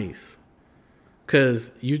be nice.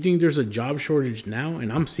 Because you think there's a job shortage now,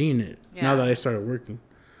 and I'm seeing it now that I started working.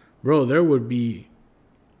 Bro, there would be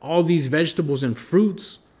all these vegetables and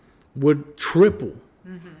fruits would triple.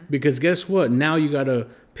 Mm-hmm. Because guess what? Now you got to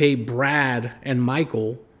pay Brad and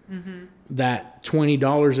Michael that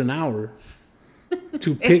 $20 an hour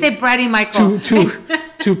to pick. It's Brad and Michael.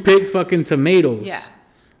 To pick fucking tomatoes. Yeah.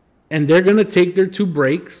 And they're going to take their 2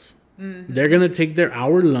 breaks. Mm-hmm. They're going to take their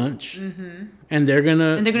hour lunch. Mm-hmm. And they're going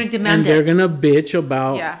to demand they're going to bitch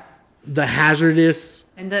about the hazardous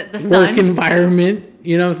and the work environment.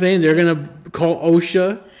 You know what I'm saying? They're going to call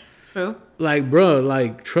OSHA. True. Like, bro,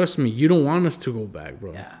 like, trust me, you don't want us to go back,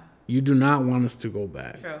 bro. Yeah. You do not want us to go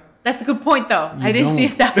back. True. That's a good point, though. I didn't see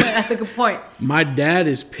it that way. That's a good point. My dad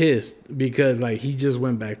is pissed because, like, he just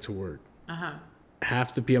went back to work. Uh-huh.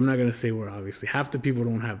 Half the people, I'm not going to say where, obviously. Half the people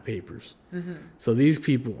don't have papers. Mm-hmm. So these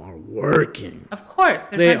people are working. Of course.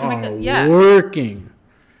 They are working.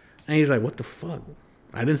 And he's like, what the fuck?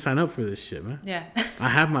 I didn't sign up for this shit, man. Yeah. I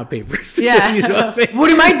have my papers. Yeah. You know what I'm saying?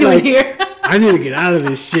 What am I doing here? I need to get out of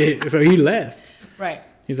this shit. So he left. Right.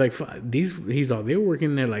 He's like, he's all, they're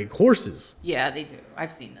working there like horses. Yeah, they do.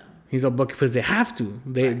 I've seen them. He's all, because they have to.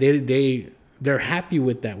 They're happy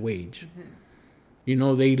with that wage. Mm-hmm. You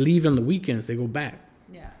know, they leave on the weekends. They go back.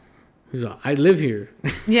 Yeah. He's like, I live here.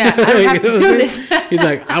 Yeah, I don't have to do this. He's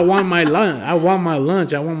like, I want my lunch. I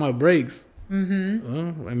want my breaks. Mm-hmm.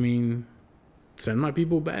 Well, I mean, send my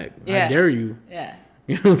people back. Yeah. I dare you. Yeah.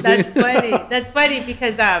 You know what I'm saying? Funny. That's funny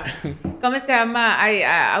because ¿cómo se llama?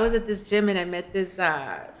 I was at this gym and I met this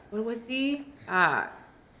what was he? Not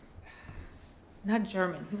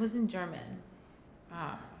German. He wasn't German.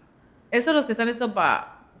 Esos los que están esto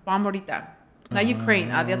bomb ahorita. Not Ukraine.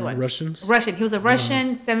 The other one. Russians. Russian. He was a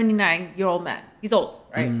Russian 79-year-old man. He's old,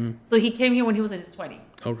 right? Mm-hmm. So he came here when he was in his 20s.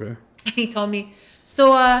 Okay. And he told me,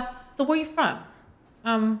 so where are you from?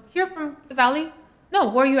 Here from the valley. No,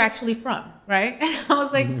 where are you actually from, right? And I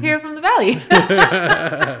was like, here from the valley.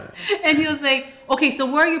 And he was like, okay, so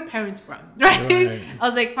where are your parents from, right? I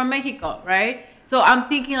was like, from Mexico, right? So I'm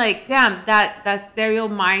thinking like, damn, that stereo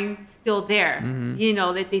mind still there, you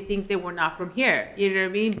know, that they think they were not from here, you know what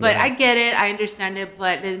I mean? But I get it, I understand it,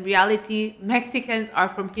 but in reality, Mexicans are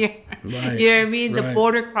from here, you know what I mean? The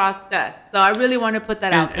border crossed us. So I really want to put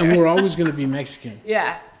that out there. And we're always going to be Mexican.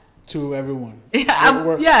 Yeah. To everyone.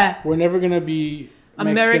 Yeah. We're never going to be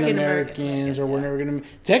Americans, or we're never gonna be.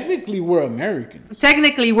 Technically, we're Americans.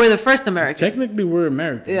 Technically, we're the first Americans. Technically, we're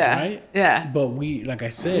Americans, right? Yeah. But we, like I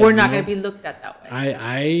said, we're not gonna be looked at that way.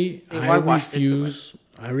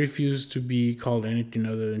 I refuse to be called anything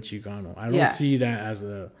other than Chicano. I don't see that as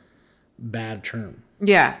a bad term.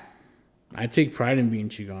 Yeah. I take pride in being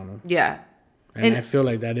Chicano. Yeah. And I feel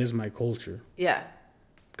like that is my culture. Yeah.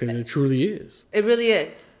 Because it truly is. It really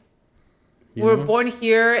is. We're born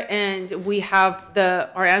here, and we have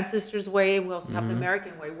our ancestors' way, and we also have the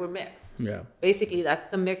American way. We're mixed. Yeah. Basically, that's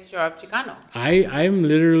the mixture of Chicano. I'm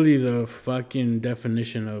literally the fucking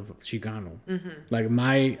definition of Chicano. Mm-hmm. Like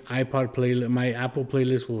my iPod playlist, my Apple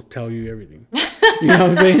playlist will tell you everything. You know what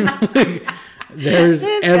I'm saying? Like, there's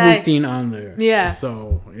everything on there. Yeah.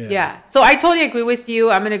 So, yeah. Yeah. So I totally agree with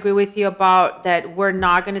you. I'm going to agree with you about that we're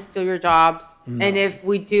not going to steal your jobs. No. And if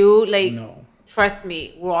we do, trust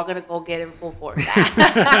me, we're all gonna go get in full force.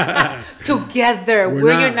 Together,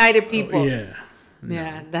 we're united people.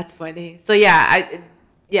 Yeah, that's funny. So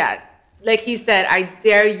like he said, I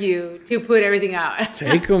dare you to put everything out.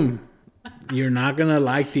 Take them. You're not gonna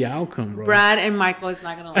like the outcome, bro. Brad and Michael is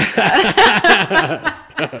not gonna like that.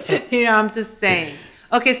 I'm just saying.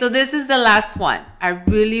 Okay, so this is the last one. I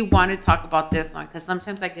really want to talk about this one because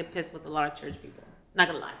sometimes I get pissed with a lot of church people. Not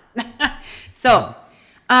gonna lie. So.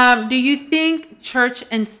 Do you think church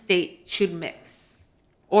and state should mix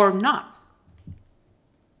or not?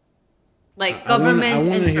 Like government and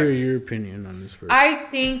church. I want to hear your opinion on this first. I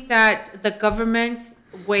think that the government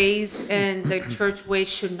ways and the church ways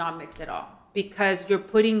should not mix at all because you're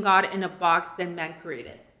putting God in a box that man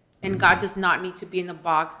created. And God does not need to be in a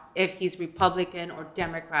box if he's Republican or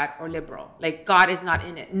Democrat or liberal. Like God is not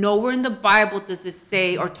in it. Nowhere in the Bible does it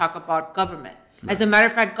say or talk about government. As a matter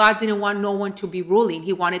of fact, God didn't want no one to be ruling.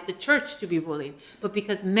 He wanted the church to be ruling. But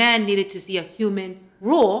because man needed to see a human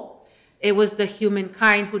rule, it was the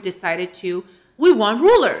humankind who decided we want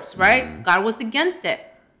rulers, right? Mm-hmm. God was against it.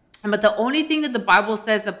 But the only thing that the Bible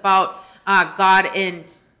says about God and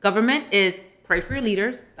government is pray for your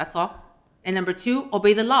leaders. That's all. And number 2,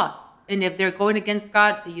 obey the laws. And if they're going against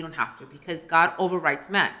God, then you don't have to because God overrides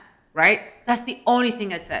man, right? That's the only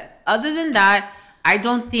thing it says. Other than that, I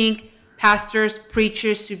don't think pastors,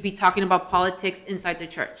 preachers should be talking about politics inside the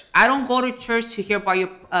church. I don't go to church to hear about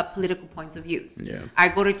your political points of views. Yeah. I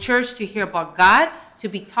go to church to hear about God, to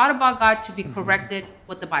be taught about God, to be corrected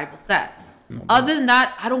what the Bible says. Other than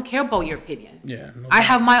that, I don't care about your opinion. Yeah. I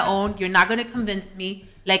have my own. You're not going to convince me.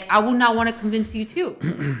 Like, I would not want to convince you too.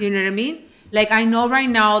 You know what I mean? Like, I know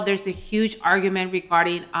right now there's a huge argument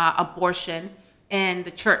regarding abortion in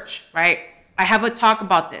the church, right? I have a talk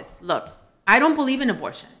about this. Look, I don't believe in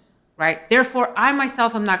abortion. Right? Therefore, I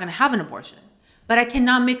myself am not going to have an abortion. But I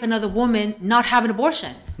cannot make another woman not have an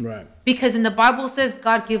abortion. Right. Because in the Bible says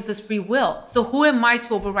God gives us free will. So who am I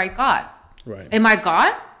to override God? Right. Am I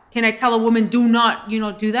God? Can I tell a woman, do not,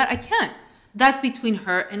 do that? I can't. That's between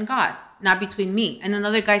her and God, not between me. And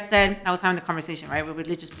another guy said, I was having a conversation, right, with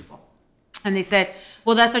religious people. And they said,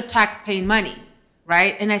 well, that's our tax-paying money,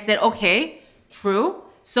 right? And I said, okay, true.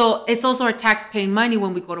 So it's also our tax-paying money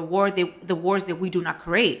when we go to war, the wars that we do not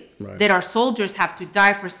create. Right. That our soldiers have to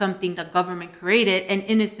die for something the government created, and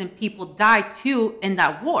innocent people die too in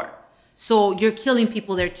that war. So you're killing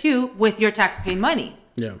people there too with your tax-paying money.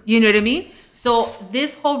 Yeah. You know what I mean? So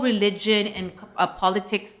this whole religion and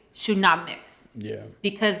politics should not mix. Yeah.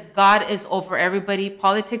 Because God is over everybody.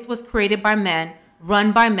 Politics was created by man,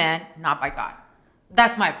 run by man, not by God.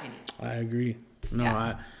 That's my opinion. I agree.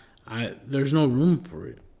 No, I there's no room for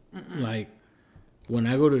it. Like when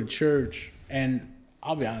I go to church, and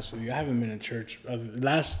I'll be honest with you, I haven't been to church.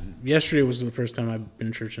 Yesterday was the first time I've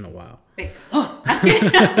been to church in a while.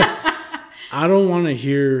 I don't want to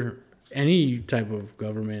hear any type of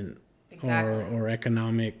government or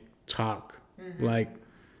economic talk. Like,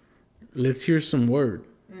 let's hear some word.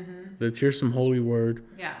 Let's hear some holy word.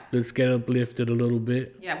 Yeah. Let's get uplifted a little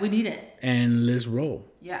bit. Yeah, we need it. And let's roll.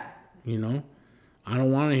 Yeah. You know, I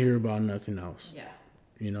don't want to hear about nothing else. Yeah.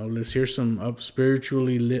 You know, let's hear some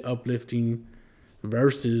spiritually uplifting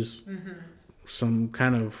verses. Some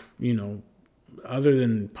kind of, you know, other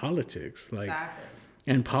than politics. Like, exactly.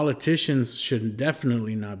 And politicians should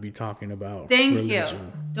definitely not be talking about religion.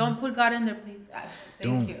 You. Don't put God in there, please.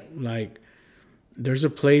 Thank you. Like, there's a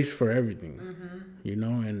place for everything, you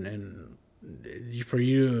know, and for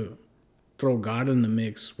you to throw God in the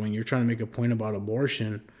mix when you're trying to make a point about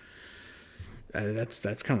abortion,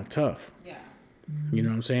 that's kind of tough. Yeah. You know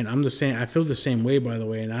what I'm saying? I'm the same. I feel the same way, by the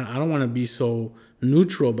way, and I don't want to be so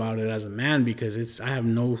neutral about it as a man because I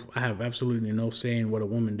have absolutely no say in what a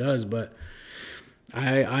woman does, but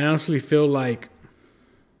I honestly feel like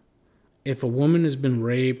if a woman has been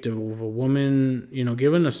raped, if a woman, you know,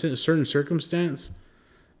 given a certain circumstance,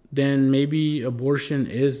 then maybe abortion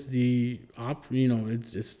is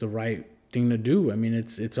it's the right thing to do. I mean,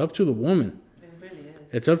 it's up to the woman. It really is.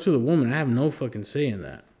 It's up to the woman. I have no fucking say in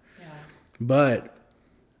that. Yeah. But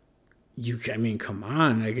come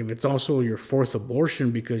on. Like, if it's also your fourth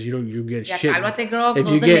abortion because you get shit. Cálmate, girl. If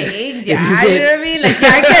Close you the get, legs. Yeah, you know what I mean? Like,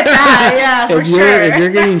 I get that. Yeah, If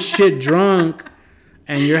you're getting shit drunk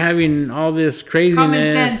and you're having all this craziness.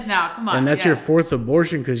 Common sense now. Come on. And that's your fourth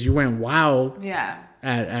abortion because you went wild. Yeah.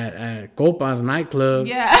 At Copa's nightclub.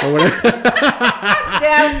 Yeah. Or whatever.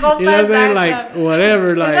 Yeah, Copa's you know what I'm saying? Like,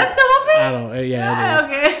 whatever. Like, is that still open? I don't. Yeah, it is.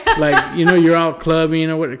 Okay. Like, you know, you're out clubbing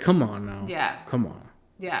or what? Come on now. Yeah. Come on.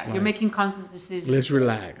 Yeah, like, you're making conscious decisions. Let's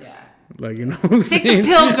relax. Yeah. Like, you know what I'm saying? Take the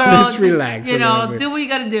pill, girl. Let's relax. You know, do what you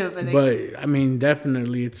got to do. But I mean,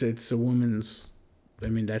 definitely, it's a woman's. I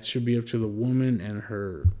mean, that should be up to the woman and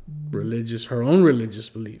her own religious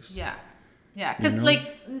beliefs. Yeah, yeah. Because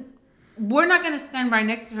like, we're not gonna stand right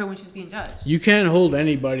next to her when she's being judged. You can't hold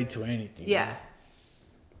anybody to anything. Yeah. Man.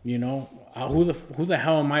 You know, who the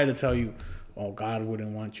hell am I to tell you? Oh, God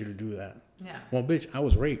wouldn't want you to do that. Yeah. Well, bitch, I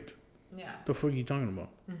was raped. Yeah. What the fuck are you talking about?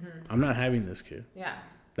 I'm not having this kid. Yeah.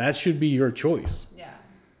 That should be your choice. Yeah.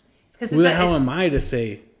 Who the hell am I to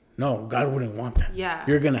say, no, God wouldn't want that? Yeah.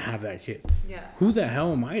 You're going to have that kid. Yeah. Who the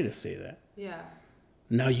hell am I to say that? Yeah.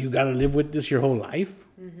 Now you got to live with this your whole life?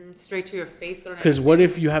 Straight to your face. Because what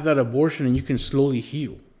if you have that abortion and you can slowly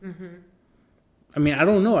heal? I mean, I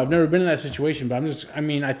don't know. I've never been in that situation, but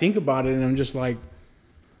I think about it and I'm just like,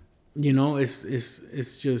 you know, it's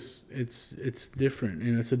different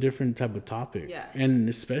and it's a different type of topic. Yeah. And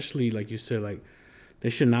especially, like you said, like, they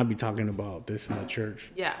should not be talking about this in the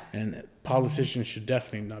church. Yeah. And politicians should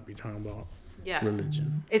definitely not be talking about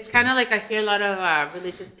religion. It's kind of like I hear a lot of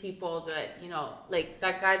religious people that, you know, like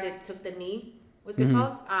that guy that took the knee. What's it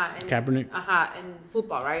called? Kaepernick. In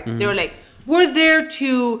football, right? They were like, we're there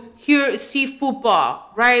to see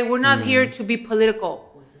football, right? We're not here to be political.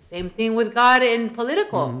 It's the same thing with God and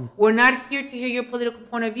political. We're not here to hear your political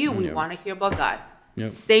point of view. We want to hear about God.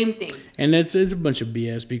 Yep. Same thing. And it's a bunch of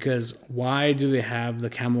BS because why do they have the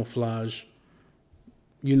camouflage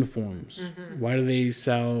uniforms? Why do they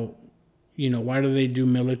sell, why do they do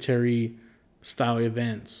military style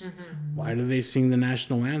events? Why do they sing the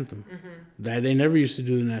national anthem? That they never used to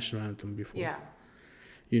do the national anthem before. Yeah.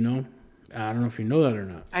 I don't know if you know that or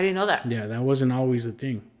not. I didn't know that. Yeah, that wasn't always a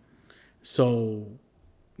thing. So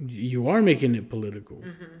you are making it political.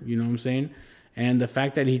 You know what I'm saying? And the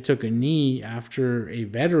fact that he took a knee after a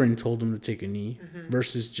veteran told him to take a knee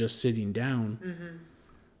versus just sitting down.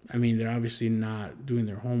 I mean, they're obviously not doing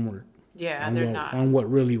their homework. Yeah, they're not. On what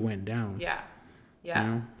really went down. Yeah. Yeah. You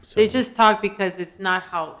know? So, they just talk because it's not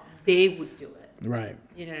how they would do it. Right.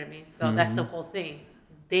 You know what I mean? So that's the whole thing.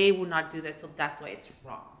 They would not do that, so that's why it's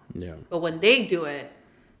wrong. Yeah. But when they do it,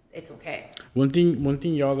 it's okay. One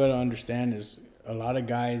thing y'all gotta understand is a lot of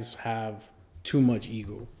guys have too much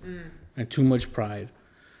ego and too much pride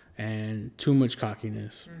and too much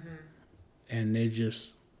cockiness, and they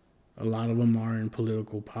just a lot of them are in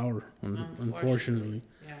political power, unfortunately.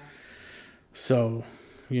 Yeah. So,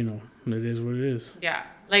 it is what it is. Yeah.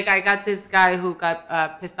 Like, I got this guy who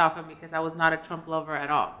got pissed off at me because I was not a Trump lover at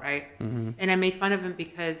all, right? And I made fun of him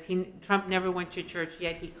because Trump never went to church,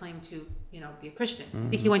 yet he claimed to, be a Christian. I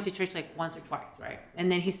think he went to church like once or twice, right? And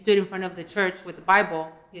then he stood in front of the church with the Bible,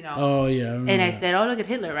 Oh, yeah. And I said, oh, look at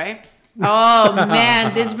Hitler, right? Oh,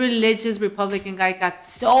 man, this religious Republican guy got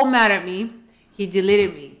so mad at me, he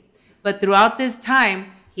deleted me. But throughout this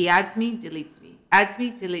time, he adds me, deletes me. Adds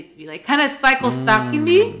me, deletes me. Like, kind of cycle stalking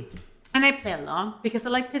me. And I play along because I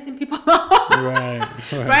like pissing people off.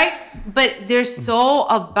 Right? But they're so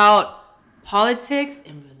about politics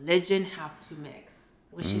and religion have to mix,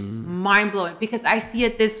 which is mind-blowing. Because I see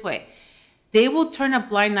it this way. They will turn a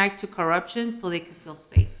blind eye to corruption so they can feel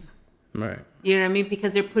safe. Right. You know what I mean?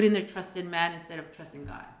 Because they're putting their trust in man instead of trusting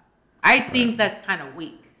God. I think that's kind of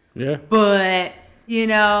weak. Yeah. But,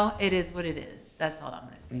 it is what it is. That's all I'm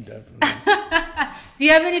going to say. Definitely. Do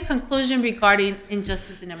you have any conclusion regarding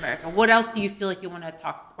injustice in America? What else do you feel like you want to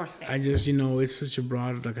talk or say? I just, it's such a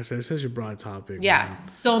broad, like I said, it's such a broad topic. Yeah. Man.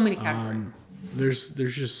 So many categories. There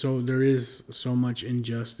is so much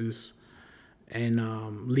injustice,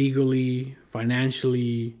 and legally,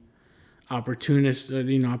 financially,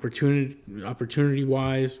 opportunity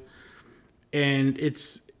wise, and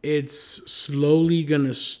it's slowly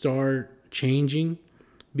gonna start changing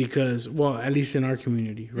because, well, at least in our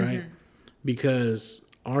community, right? Because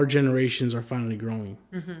our generations are finally growing,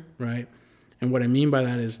 right? And what I mean by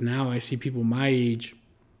that is now I see people my age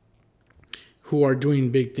who are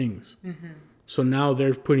doing big things. So now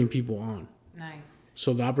they're putting people on. Nice.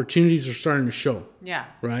 So the opportunities are starting to show. Yeah.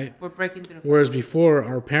 Right? We're breaking through. Whereas before,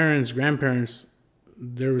 our parents, grandparents,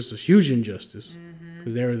 there was a huge injustice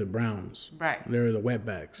because they were the Browns. Right. They were the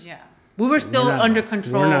wetbacks. Yeah. We were still under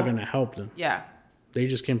control. We're not going to help them. Yeah. They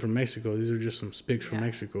just came from Mexico. These are just some spigs from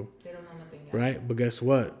Mexico. They don't know nothing yet. Right? But guess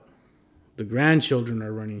what? The grandchildren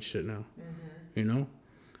are running shit now.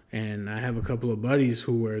 And I have a couple of buddies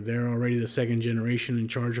they're already the second generation in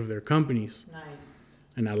charge of their companies. Nice.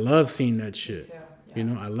 And I love seeing that shit.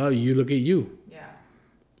 Yeah. I love you. Look at you. Yeah.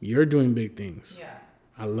 You're doing big things. Yeah.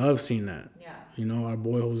 I love seeing that. Yeah. Our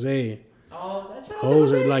boy Jose. Oh, that's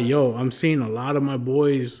Jose, like, I'm seeing a lot of my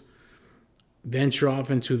boys venture off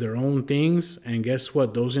into their own things. And guess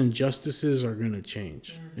what? Those injustices are going to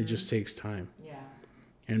change. It just takes time. Yeah.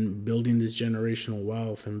 And building this generational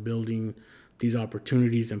wealth and building these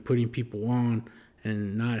opportunities and putting people on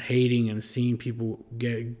and not hating and seeing people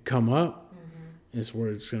come up is where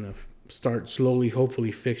it's going to start slowly,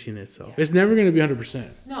 hopefully fixing itself. Yeah. It's never going to be 100%.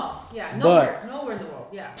 No, yeah, nowhere in the world,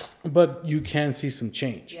 yeah. But you can see some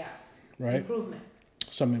change. Yeah. Right? Improvement.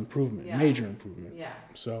 Some improvement, major improvement. Yeah.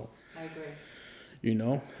 So, I agree.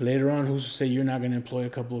 Later on, who's to say you're not going to employ a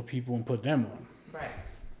couple of people and put them on? Right.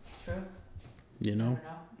 True. You know?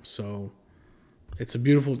 So, it's a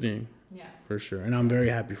beautiful thing. Yeah. For sure. And I'm very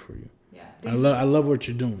happy for you. Yeah. I love what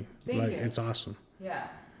you're doing. Thank you. It's awesome. Yeah.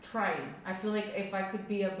 Trying. I feel like if I could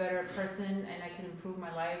be a better person and I can improve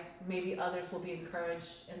my life, maybe others will be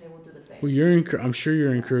encouraged and they will do the same. Well, I'm sure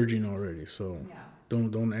you're encouraging already, so yeah.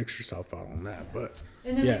 Don't X yourself out on that. But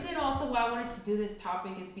and the reason also why I wanted to do this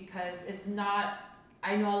topic is because it's not.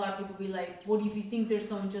 I know a lot of people be like, "Well, if you think there's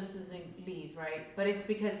no injustice, then leave," right? But it's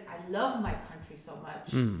because I love my country so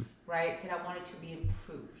much, right, that I want it to be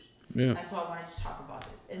improved. Yeah. That's why I wanted to talk about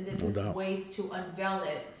this, and this is ways to unveil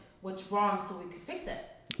it, what's wrong, so we can fix it.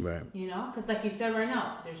 Right. Because like you said right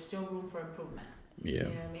now, there's still room for improvement. Yeah. You know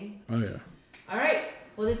what I mean? Oh, yeah. All right.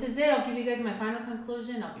 Well, this is it. I'll give you guys my final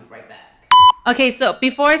conclusion. I'll be right back. Okay, so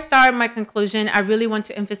before I start my conclusion, I really want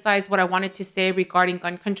to emphasize what I wanted to say regarding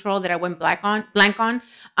gun control that I went blank on.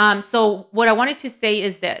 So what I wanted to say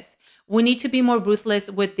is this. We need to be more ruthless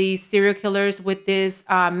with these serial killers, with these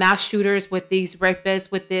mass shooters, with these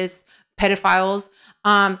rapists, with these pedophiles,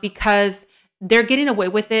 because they're getting away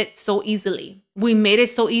with it so easily. We made it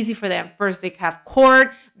so easy for them. First, they have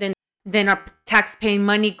court, then our tax-paying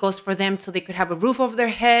money goes for them so they could have a roof over their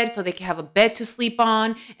head, so they can have a bed to sleep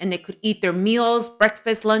on, and they could eat their meals,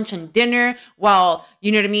 breakfast, lunch, and dinner, while,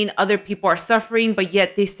 other people are suffering, but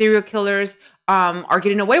yet these serial killers are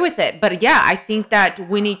getting away with it. But yeah, I think that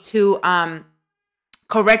we need to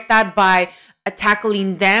correct that by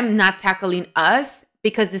tackling them, not tackling us,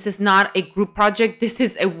 because this is not a group project. This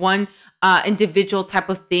is a one individual type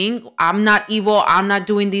of thing. I'm not evil. I'm not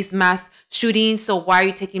doing these mass shootings. So why are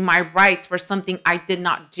you taking my rights for something I did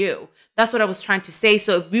not do? That's what I was trying to say.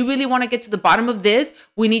 So if we really want to get to the bottom of this,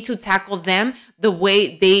 we need to tackle them the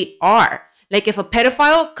way they are. Like if a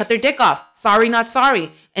pedophile, cut their dick off. Sorry, not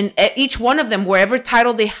sorry. And each one of them, wherever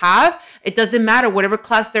title they have, it doesn't matter. Whatever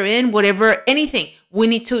class they're in, whatever, anything. We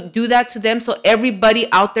need to do that to them so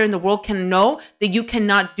everybody out there in the world can know that you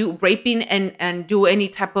cannot do raping and do any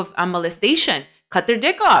type of molestation. Cut their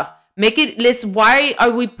dick off. Make it list. Why are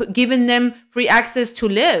we giving them free access to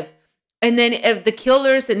live? And then if the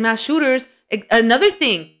killers and mass shooters, another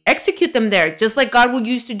thing, execute them there, just like God would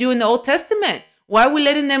used to do in the Old Testament. Why are we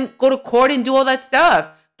letting them go to court and do all that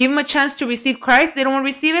stuff? Give them a chance to receive Christ. They don't want to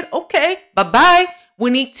receive it. Okay, bye-bye. We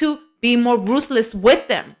need to be more ruthless with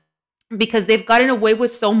them because they've gotten away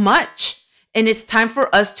with so much. And it's time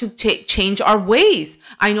for us to change our ways.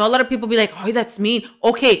 I know a lot of people be like, oh, that's mean.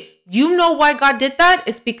 Okay, you know why God did that?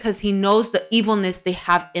 It's because he knows the evilness they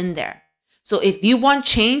have in there. So if you want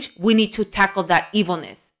change, we need to tackle that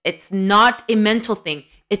evilness. It's not a mental thing.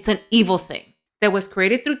 It's an evil thing that was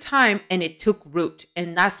created through time and it took root.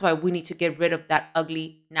 And that's why we need to get rid of that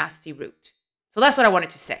ugly, nasty root. So that's what I wanted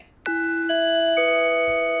to say.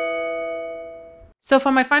 So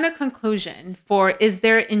for my final conclusion for is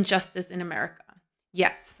there injustice in America?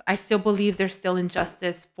 Yes, I still believe there's still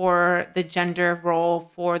injustice for the gender role,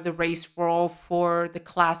 for the race role, for the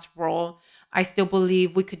class role. I still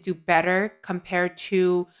believe we could do better compared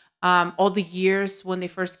to all the years when they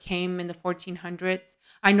first came in the 1400s.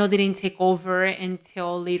 I know they didn't take over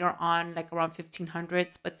until later on, like around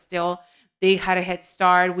 1500s, but still they had a head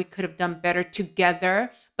start. We could have done better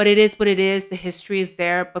together, but it is what it is. The history is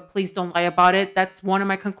there, but please don't lie about it. That's one of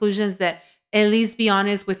my conclusions, that at least be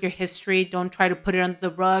honest with your history. Don't try to put it under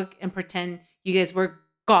the rug and pretend you guys were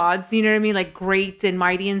gods, you know what I mean? Like great and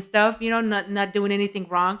mighty and stuff, you know, not doing anything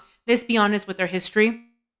wrong. Let's be honest with our history.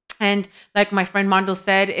 And like my friend Mondo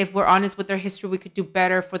said, if we're honest with our history, we could do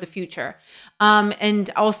better for the future. And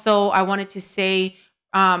also I wanted to say,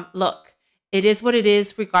 look, it is what it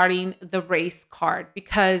is regarding the race card,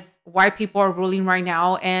 because white people are ruling right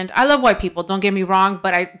now. And I love white people, don't get me wrong,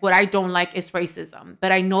 but what I don't like is racism.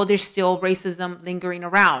 But I know there's still racism lingering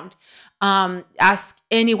around. Ask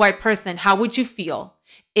any white person, how would you feel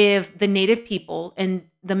if the native people and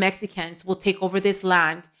the Mexicans will take over this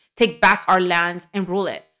land, take back our lands and rule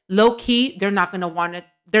it? Low key, they're not going to want it.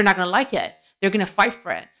 They're not going to like it. They're going to fight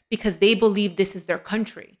for it because they believe this is their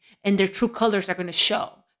country and their true colors are going to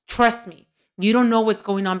show. Trust me. You don't know what's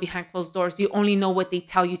going on behind closed doors. You only know what they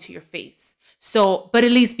tell you to your face. So, but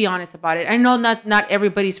at least be honest about it. I know not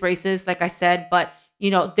everybody's racist, like I said, but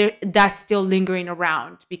you know, that's still lingering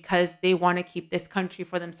around because they want to keep this country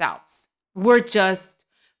for themselves. We're just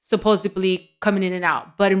supposedly coming in and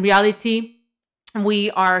out. But in reality,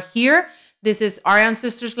 we are here. This is our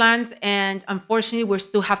ancestors' land. And unfortunately, we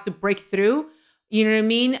still have to break through. You know what I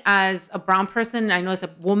mean? As a brown person, I know as a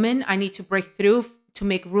woman, I need to break through to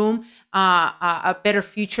make room, a better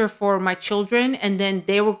future for my children. And then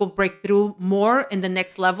they will go break through more in the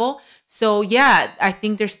next level. So yeah, I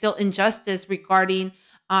think there's still injustice regarding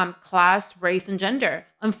class, race, and gender,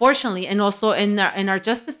 unfortunately. And also in our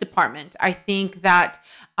Justice Department, I think that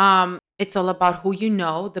it's all about who you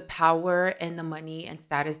know, the power and the money and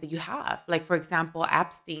status that you have. Like, for example,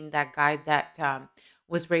 Epstein, that guy that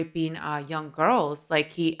was raping young girls.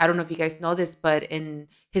 Like I don't know if you guys know this, but in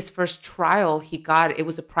his first trial, it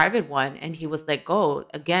was a private one and he was let go.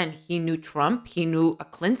 Again, he knew Trump, he knew a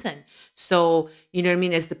Clinton. So, you know what I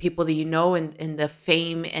mean? It's the people that you know and the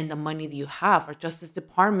fame and the money that you have. Our Justice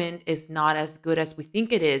Department is not as good as we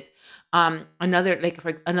think it is. For another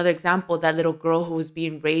example, that little girl who was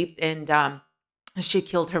being raped and she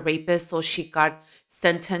killed her rapist, so she got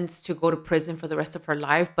sentenced to go to prison for the rest of her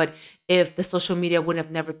life. But if the social media would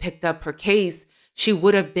have never picked up her case, she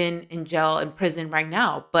would have been in jail and prison right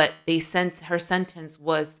now. But her sentence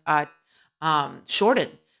was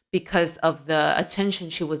shortened because of the attention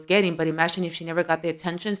she was getting. But imagine if she never got the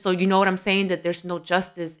attention. So you know what I'm saying? That there's no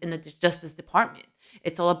justice in the Justice Department.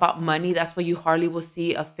 It's all about money. That's why you hardly will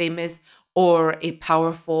see a famous or a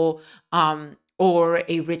powerful or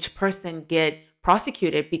a rich person get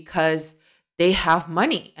prosecuted, because they have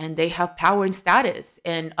money and they have power and status,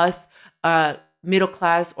 and us middle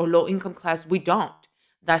class or low income class, we don't.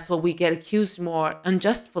 That's what we get accused more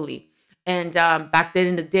unjustly. And back then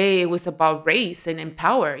in the day, it was about race and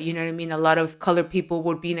power. You know what I mean? A lot of colored people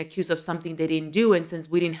were being accused of something they didn't do, and since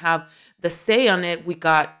we didn't have the say on it, we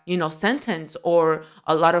got sentenced. Or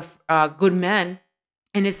a lot of good men,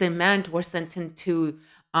 innocent men, were sentenced to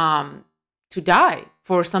die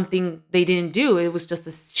for something they didn't do. It was just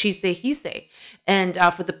a she say, he say. And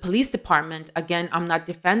for the police department, again, I'm not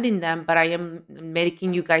defending them, but I am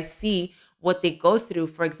making you guys see what they go through.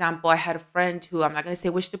 For example, I had a friend who, I'm not going to say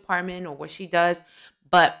which department or what she does,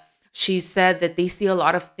 but She said that they see a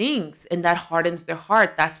lot of things and that hardens their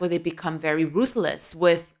heart. That's why they become very ruthless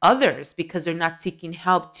with others, because they're not seeking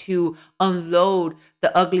help to unload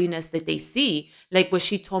the ugliness that they see. Like what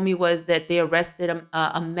she told me was that they arrested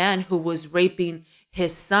a man who was raping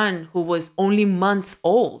his son, who was only months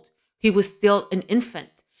old. He was still an infant.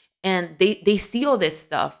 And they see all this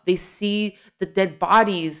stuff. They see the dead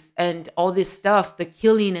bodies and all this stuff, the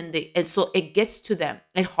killing, and so it gets to them.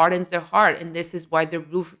 It hardens their heart, and this is why they're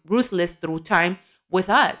ruthless through time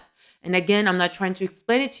with us. And again, I'm not trying to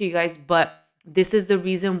explain it to you guys, but this is the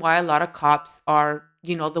reason why a lot of cops are,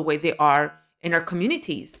 the way they are in our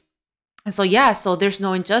communities. And so yeah, so there's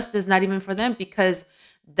no injustice, not even for them, because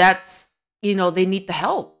that's, they need the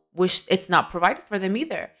help, which it's not provided for them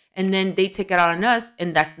either. And then they take it out on us,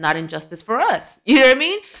 and that's not injustice for us. You know what I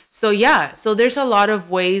mean? So yeah, so there's a lot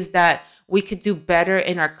of ways that we could do better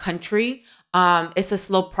in our country. It's a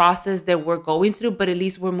slow process that we're going through, but at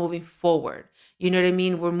least we're moving forward. You know what I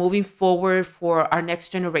mean? We're moving forward for our next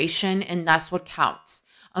generation, and that's what counts.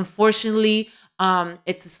 Unfortunately,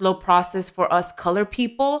 it's a slow process for us color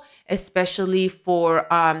people, especially for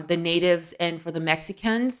the natives and for the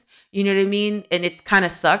Mexicans. You know what I mean? And it's kind of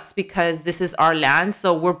sucks because this is our land.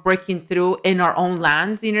 So we're breaking through in our own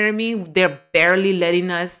lands. You know what I mean? They're barely letting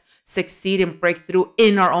us succeed and break through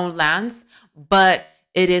in our own lands. But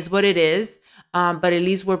it is what it is. But at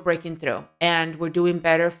least we're breaking through and we're doing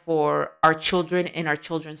better for our children and our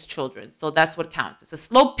children's children. So that's what counts. It's a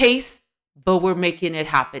slow pace, but we're making it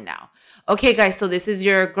happen now. Okay, guys, so this is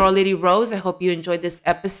your girl, Lady Rose. I hope you enjoyed this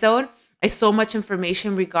episode. It's so much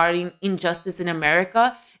information regarding injustice in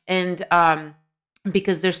America, and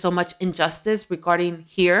because there's so much injustice regarding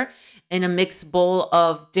here in a mixed bowl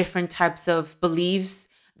of different types of beliefs,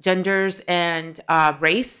 genders, and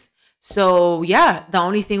race. So yeah, the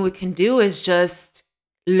only thing we can do is just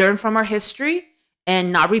learn from our history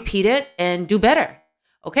and not repeat it and do better.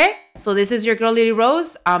 Okay, so this is your girl, Lady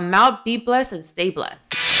Rose. I'm out. Be blessed and stay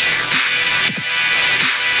blessed.